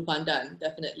ones at Ulu Pandan,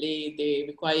 definitely they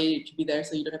require you to be there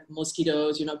so you don't have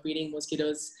mosquitoes, you're not breeding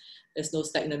mosquitoes, there's no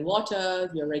stagnant water,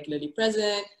 you're regularly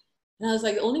present. And I was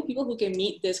like, the only people who can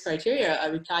meet this criteria are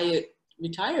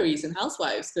retirees and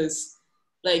housewives, because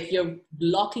like you're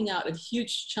blocking out a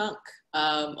huge chunk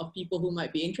of people who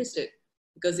might be interested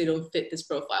because they don't fit this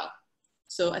profile.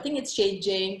 So I think it's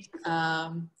changing.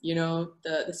 You know,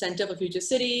 the Center for Future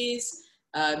Cities,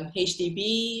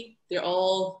 HDB, they're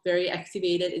all very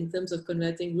activated in terms of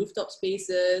converting rooftop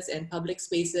spaces and public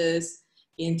spaces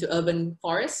into urban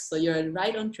forests. So you're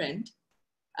right on trend.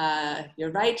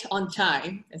 You're right on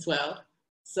time as well.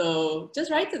 So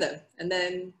just write to them and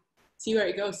then see where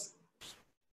it goes.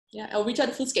 Yeah, I'll reach out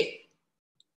to Foodscape.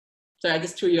 Sorry, I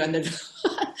just threw you under the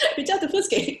reach out to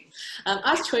Foodscape.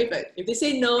 Ask Choi Fen. If they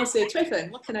say no, say, Choi Fen,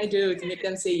 what can I do to make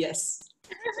them say yes?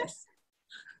 Yes.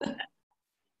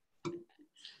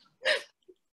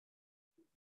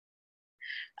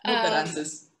 I hope that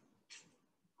answers.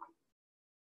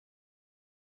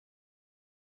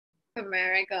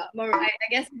 America. I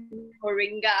guess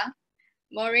Moringa.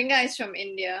 Moringa is from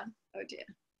India. Oh dear.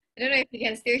 I don't know if you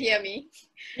can still hear me.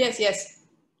 Yes, yes.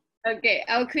 Okay.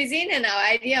 Our cuisine and our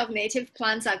idea of native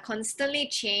plants are constantly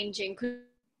changing. Could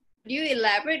you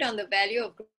elaborate on the value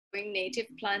of growing native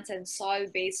plants and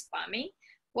soil-based farming?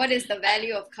 What is the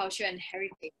value of culture and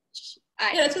heritage?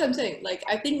 Yeah, that's what I'm saying. Like,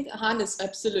 I think Han is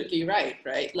absolutely right?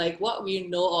 Like what we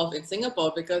know of in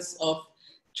Singapore because of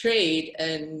trade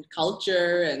and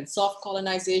culture and soft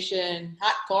colonization,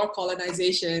 hardcore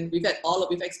colonization, we've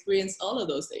experienced all of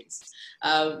those things.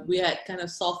 We had kind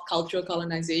of soft cultural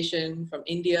colonization from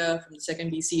India, from the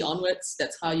 2nd BC onwards.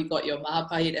 That's how you got your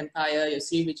Majapahit Empire, your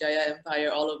Srivijaya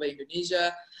Empire all over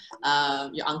Indonesia,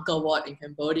 your Angkor Wat in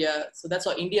Cambodia. So that's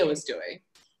what India was doing.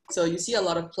 So you see a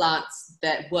lot of plants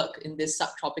that work in this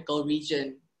subtropical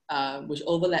region, which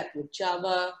overlap with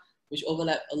Java, which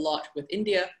overlap a lot with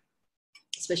India,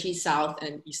 especially South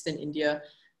and Eastern India.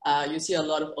 You see a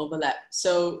lot of overlap.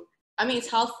 So, I mean, it's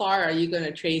how far are you going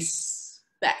to trace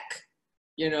back?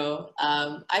 You know,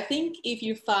 I think if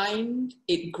you find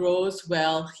it grows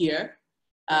well here,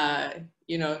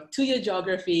 you know, to your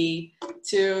geography,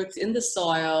 to in the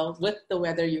soil, with the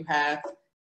weather you have,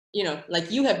 you know, like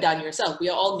you have done yourself. We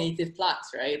are all native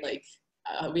plants, right? Like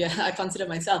I consider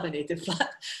myself a native plant,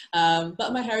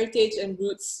 but my heritage and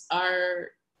roots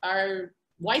are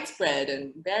widespread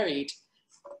and varied,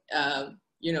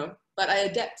 you know. But I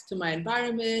adapt to my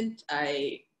environment.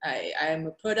 I am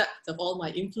a product of all my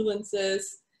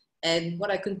influences and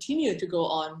what I continue to go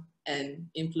on and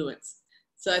influence.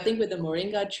 So I think with the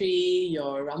moringa tree,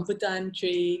 your rambutan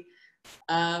tree,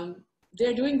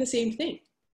 they're doing the same thing.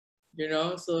 You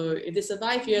know, so if they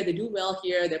survive here, they do well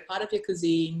here, they're part of your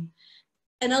cuisine.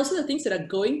 And also the things that are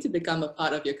going to become a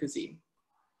part of your cuisine.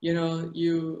 You know,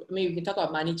 I mean, we can talk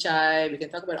about mani chai, we can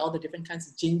talk about all the different kinds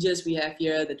of gingers we have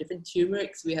here, the different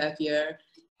turmerics we have here,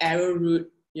 arrowroot,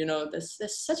 you know, there's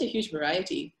such a huge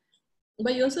variety.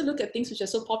 But you also look at things which are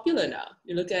so popular now.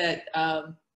 You look at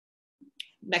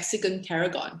Mexican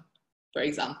tarragon, for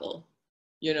example,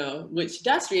 you know, which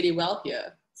does really well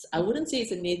here. I wouldn't say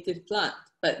it's a native plant,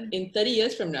 but in 30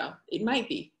 years from now, it might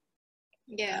be.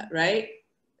 Yeah. Right?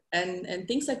 And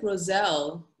things like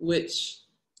roselle, which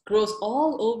grows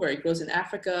all over. It grows in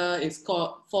Africa. It's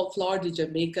called Folklore de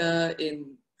Jamaica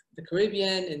in the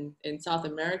Caribbean, in South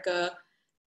America.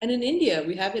 And in India,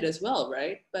 we have it as well,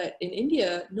 right? But in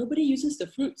India, nobody uses the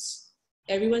fruits.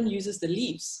 Everyone uses the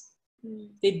leaves.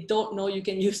 They don't know you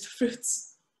can use the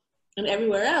fruits. And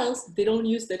everywhere else, they don't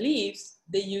use the leaves.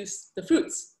 They use the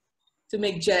fruits to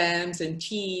make jams and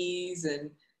teas and,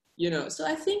 you know. So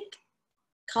I think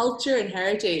culture and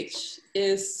heritage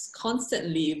is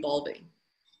constantly evolving.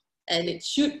 And it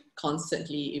should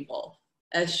constantly evolve,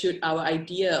 as should our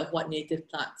idea of what native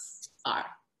plants are.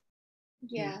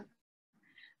 Yeah.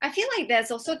 I feel like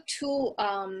there's also two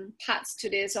parts to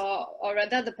this, or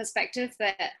rather the perspective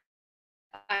that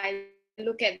I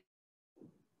look at.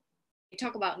 We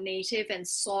talk about native and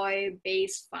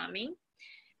soil-based farming.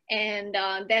 And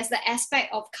there's the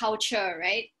aspect of culture,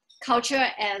 right? Culture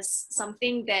as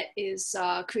something that is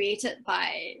created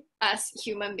by us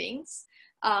human beings.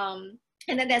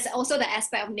 And then there's also the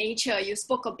aspect of nature. You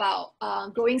spoke about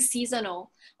growing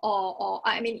seasonal or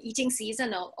I mean, eating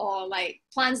seasonal or like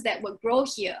plants that would grow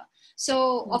here.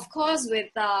 So of course, with,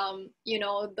 you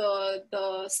know,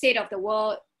 the state of the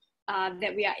world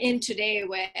that we are in today,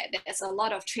 where there's a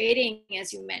lot of trading,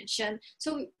 as you mentioned.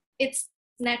 So it's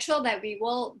natural that we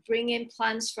will bring in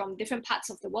plants from different parts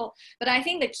of the world. But I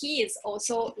think the key is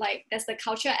also like, there's the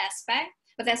culture aspect,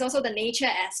 but there's also the nature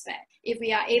aspect. If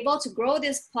we are able to grow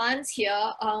these plants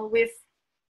here with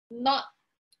not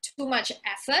too much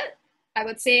effort, I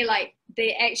would say like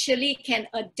they actually can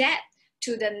adapt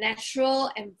to the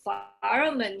natural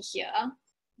environment here,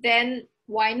 then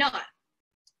why not,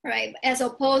 right? As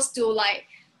opposed to like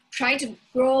trying to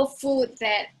grow food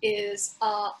that is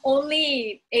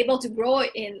only able to grow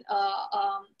in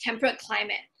a temperate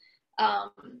climate,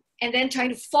 and then trying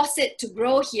to force it to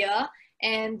grow here.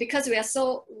 And because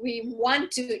we want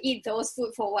to eat those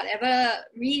food for whatever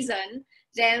reason,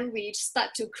 then we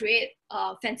start to create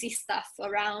fancy stuff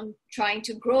around trying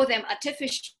to grow them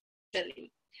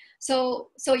artificially. So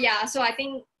I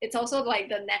think it's also like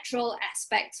the natural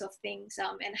aspects of things,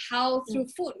 and how through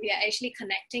food we are actually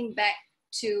connecting back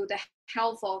to the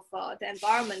health of the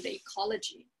environment, the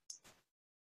ecology.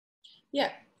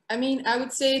 Yeah, I mean, I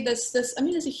would say there's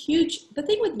a huge, the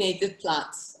thing with native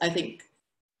plants, I think,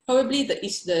 probably the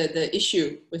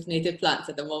issue with native plants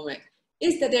at the moment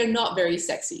is that they're not very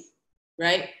sexy,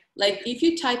 right? Like if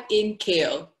you type in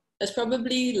kale, there's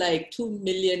probably like 2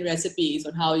 million recipes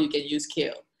on how you can use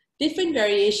kale. Different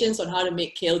variations on how to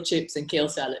make kale chips and kale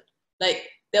salad. Like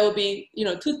there will be,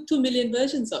 2 million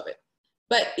versions of it.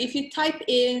 But if you type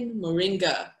in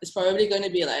moringa, it's probably going to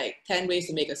be like 10 ways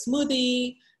to make a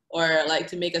smoothie or like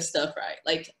to make a stir fry.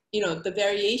 Like, the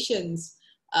variations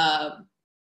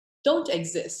don't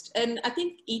exist. And I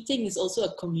think eating is also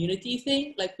a community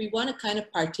thing. Like we want to kind of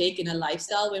partake in a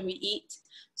lifestyle when we eat.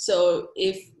 So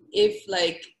if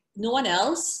like no one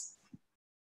else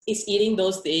is eating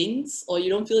those things, or you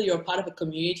don't feel you're part of a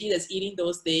community that's eating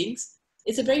those things,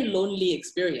 it's a very lonely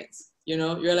experience.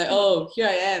 You're like, oh, here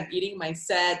I am eating my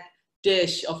sad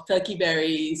dish of turkey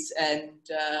berries, and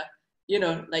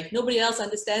like nobody else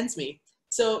understands me.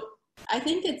 So I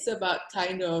think it's about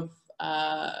kind of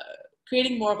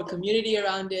creating more of a community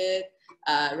around it,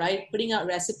 right? Putting out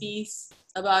recipes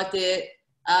about it,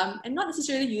 and not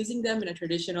necessarily using them in a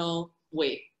traditional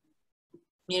way.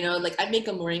 Like I make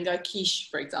a moringa quiche,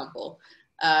 for example.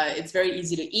 It's very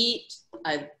easy to eat.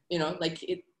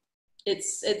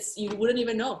 It's you wouldn't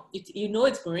even know. It's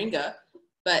moringa,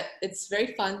 but it's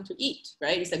very fun to eat,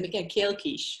 right? It's like making a kale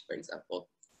quiche, for example,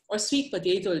 or sweet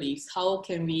potato leaves. How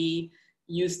can we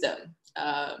use them?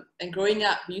 And growing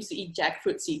up, we used to eat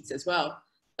jackfruit seeds as well,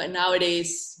 but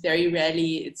nowadays very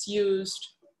rarely it's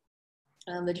used.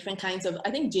 The different kinds of, I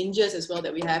think, gingers as well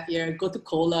that we have here, gotu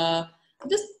kola.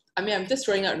 I'm just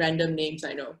throwing out random names,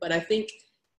 I know, but I think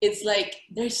it's like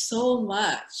there's so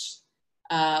much,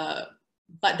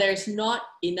 but there's not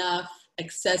enough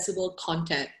accessible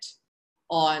content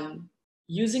on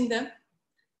using them.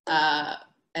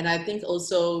 And I think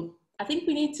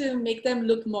we need to make them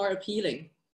look more appealing.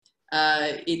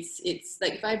 It's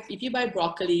like if you buy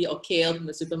broccoli or kale from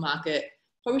the supermarket,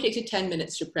 probably takes you 10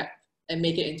 minutes to prep and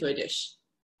make it into a dish.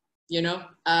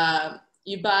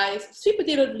 You buy sweet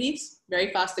potato leaves,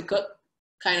 very fast to cook,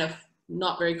 kind of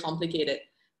not very complicated.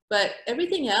 But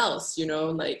everything else,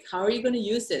 like how are you going to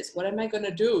use this? What am I going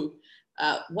to do?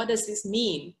 What does this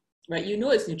mean? Right?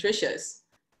 It's nutritious,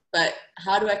 but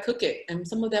how do I cook it? And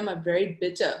some of them are very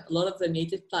bitter. A lot of the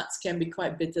native plants can be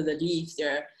quite bitter. The leaves,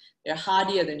 they're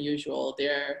hardier than usual.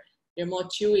 They're more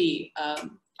chewy.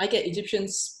 I get Egyptian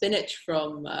spinach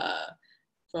from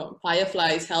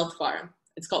Firefly's Health Farm.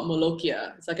 It's called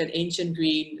Molokia. It's like an ancient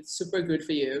green. It's super good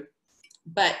for you,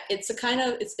 but it's kind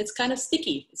of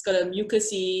sticky. It's got a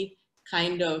mucousy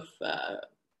kind of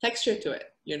texture to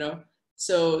it,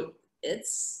 So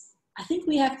I think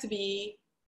we have to be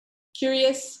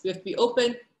curious. We have to be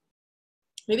open.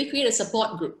 Maybe create a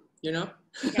support group, Yeah.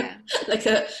 like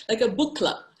a book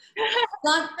club.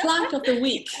 Plant of the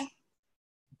week.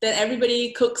 Then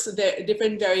everybody cooks their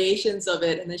different variations of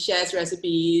it and then shares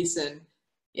recipes. And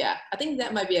yeah, I think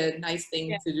that might be a nice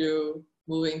thing to do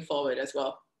moving forward as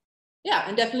well. Yeah,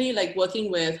 and definitely like working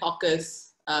with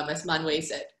hawkers, as Manwei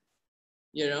said,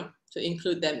 to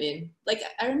include them in. Like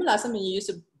I remember last time when you used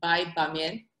to buy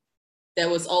bamian, there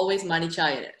was always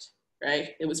manicha in it,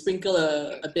 right? It would sprinkle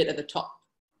a bit at the top.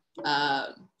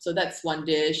 So that's one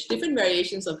dish. Different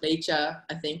variations of lecha,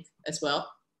 I think, as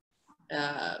well.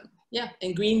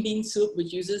 And green bean soup,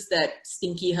 which uses that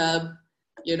stinky herb,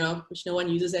 which no one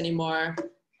uses anymore.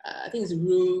 I think it's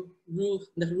the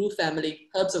rue family,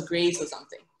 herbs of grace or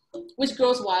something, which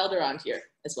grows wild around here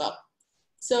as well.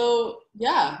 So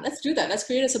yeah, let's do that. Let's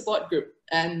create a support group.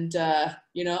 And,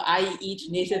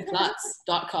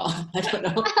 IEatNativePlants.com. I don't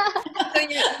know. So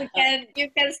you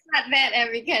can start that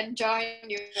and we can join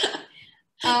you.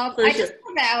 I just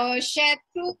thought that I will share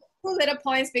two little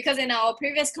points, because in our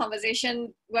previous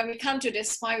conversation, when we come to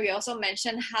this point, we also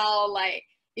mentioned how like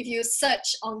if you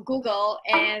search on Google,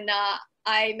 and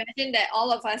I imagine that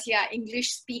all of us here are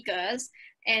English speakers,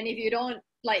 and if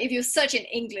you search in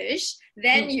English,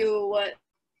 then you would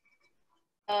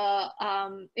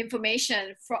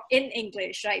information in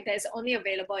English, right? That's only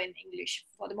available in English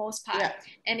for the most part. Yeah.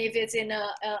 And if it's in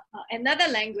another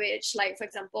language, like for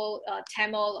example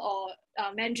Tamil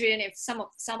or Mandarin, if some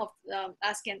of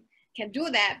us can do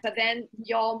that, but then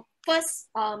your first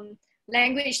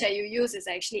language that you use is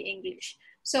actually English.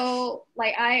 So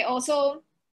like I also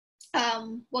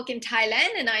work in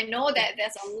Thailand, and I know that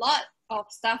there's a lot of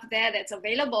stuff there that's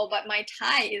available, but my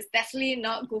Thai is definitely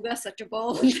not Google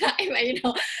searchable.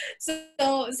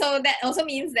 So that also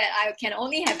means that I can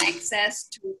only have access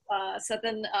to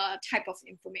certain type of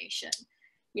information.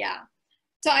 Yeah.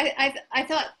 So I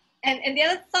thought, and the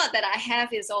other thought that I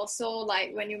have is also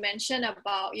like when you mentioned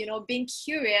about, you know, being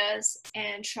curious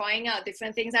and trying out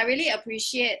different things. I really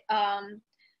appreciate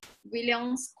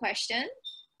William's question,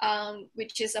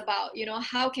 which is about, you know,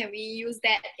 how can we use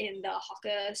that in the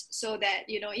hawkers so that,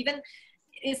 you know, even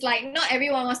it's like not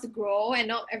everyone wants to grow and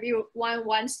not everyone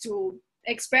wants to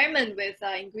experiment with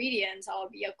ingredients or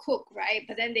be a cook, right?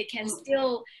 But then they can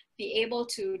still be able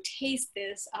to taste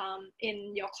this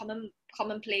in your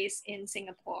commonplace in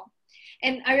Singapore.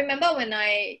 And I remember when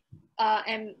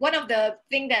and one of the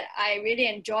things that I really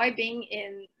enjoy being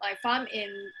in my farm in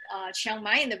Chiang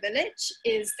Mai in the village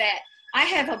is that I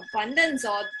have abundance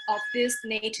of this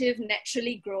native,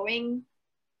 naturally growing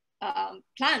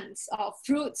plants, of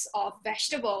fruits, of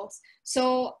vegetables.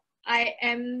 So I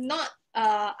am not,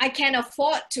 I can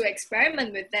afford to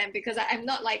experiment with them because I'm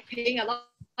not like paying a lot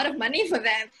of money for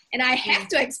them, and I have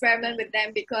to experiment with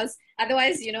them because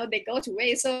otherwise, you know, they go to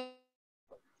waste. So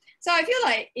I feel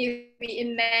like if we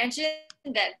imagine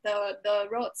that the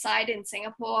roadside in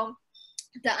Singapore,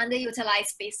 the underutilized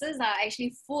spaces are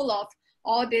actually full of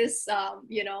all these,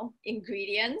 you know,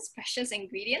 ingredients, precious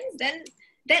ingredients, then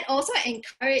that also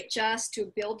encourages us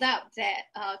to build up that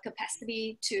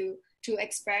capacity to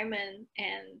experiment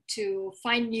and to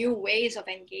find new ways of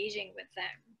engaging with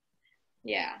them.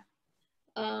 Yeah.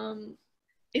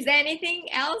 Is there anything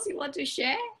else you want to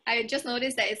share? I just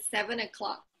noticed that it's 7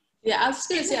 o'clock. Yeah, I was just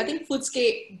going to say, I think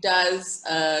Foodscape does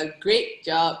a great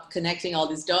job connecting all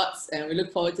these dots, and we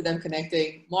look forward to them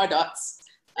connecting more dots.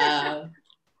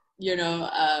 You know,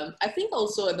 I think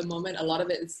also at the moment, a lot of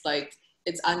it is like,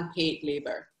 it's unpaid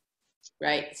labor,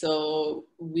 right? So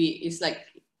it's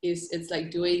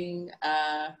like doing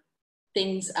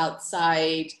things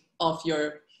outside of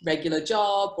your regular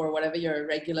job or whatever your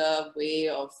regular way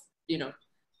of, you know,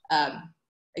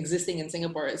 existing in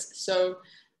Singapore is. So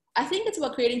I think it's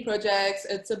about creating projects.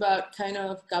 It's about kind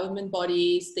of government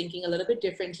bodies thinking a little bit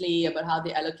differently about how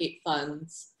they allocate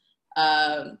funds.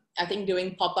 I think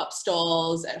doing pop-up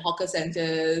stalls at hawker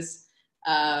centers,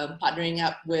 partnering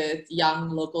up with young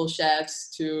local chefs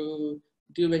to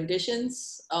do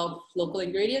renditions of local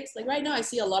ingredients. Like right now, I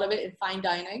see a lot of it in fine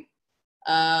dining.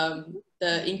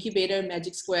 The incubator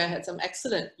Magic Square had some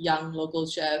excellent young local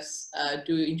chefs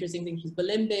do interesting things with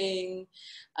belimbing,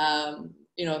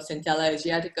 you know, Centella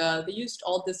Asiatica. They used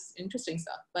all this interesting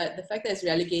stuff, but the fact that it's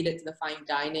relegated to the fine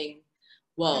dining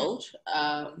world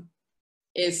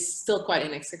is still quite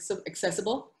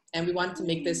inaccessible. And we want to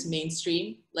make this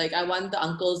mainstream. Like I want the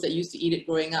uncles that used to eat it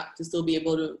growing up to still be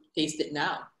able to taste it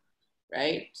now,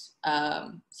 right?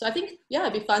 So I think, yeah,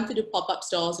 it'd be fun to do pop-up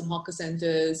stores in hawker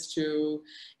centers, to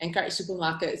encourage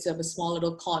supermarkets to have a small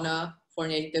little corner for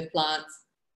native plants.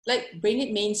 Like bring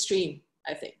it mainstream,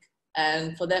 I think.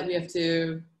 And for that, we have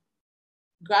to,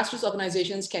 grassroots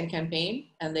organizations can campaign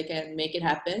and they can make it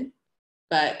happen.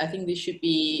 But I think these should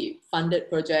be funded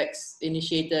projects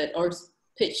initiated or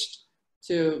pitched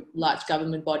to large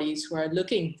government bodies who are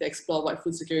looking to explore what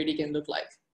food security can look like,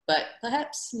 but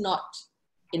perhaps not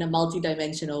in a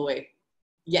multi-dimensional way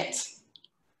yet.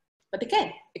 But they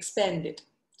can expand it.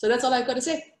 So that's all I've got to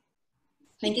say.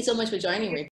 Thank you so much for joining me.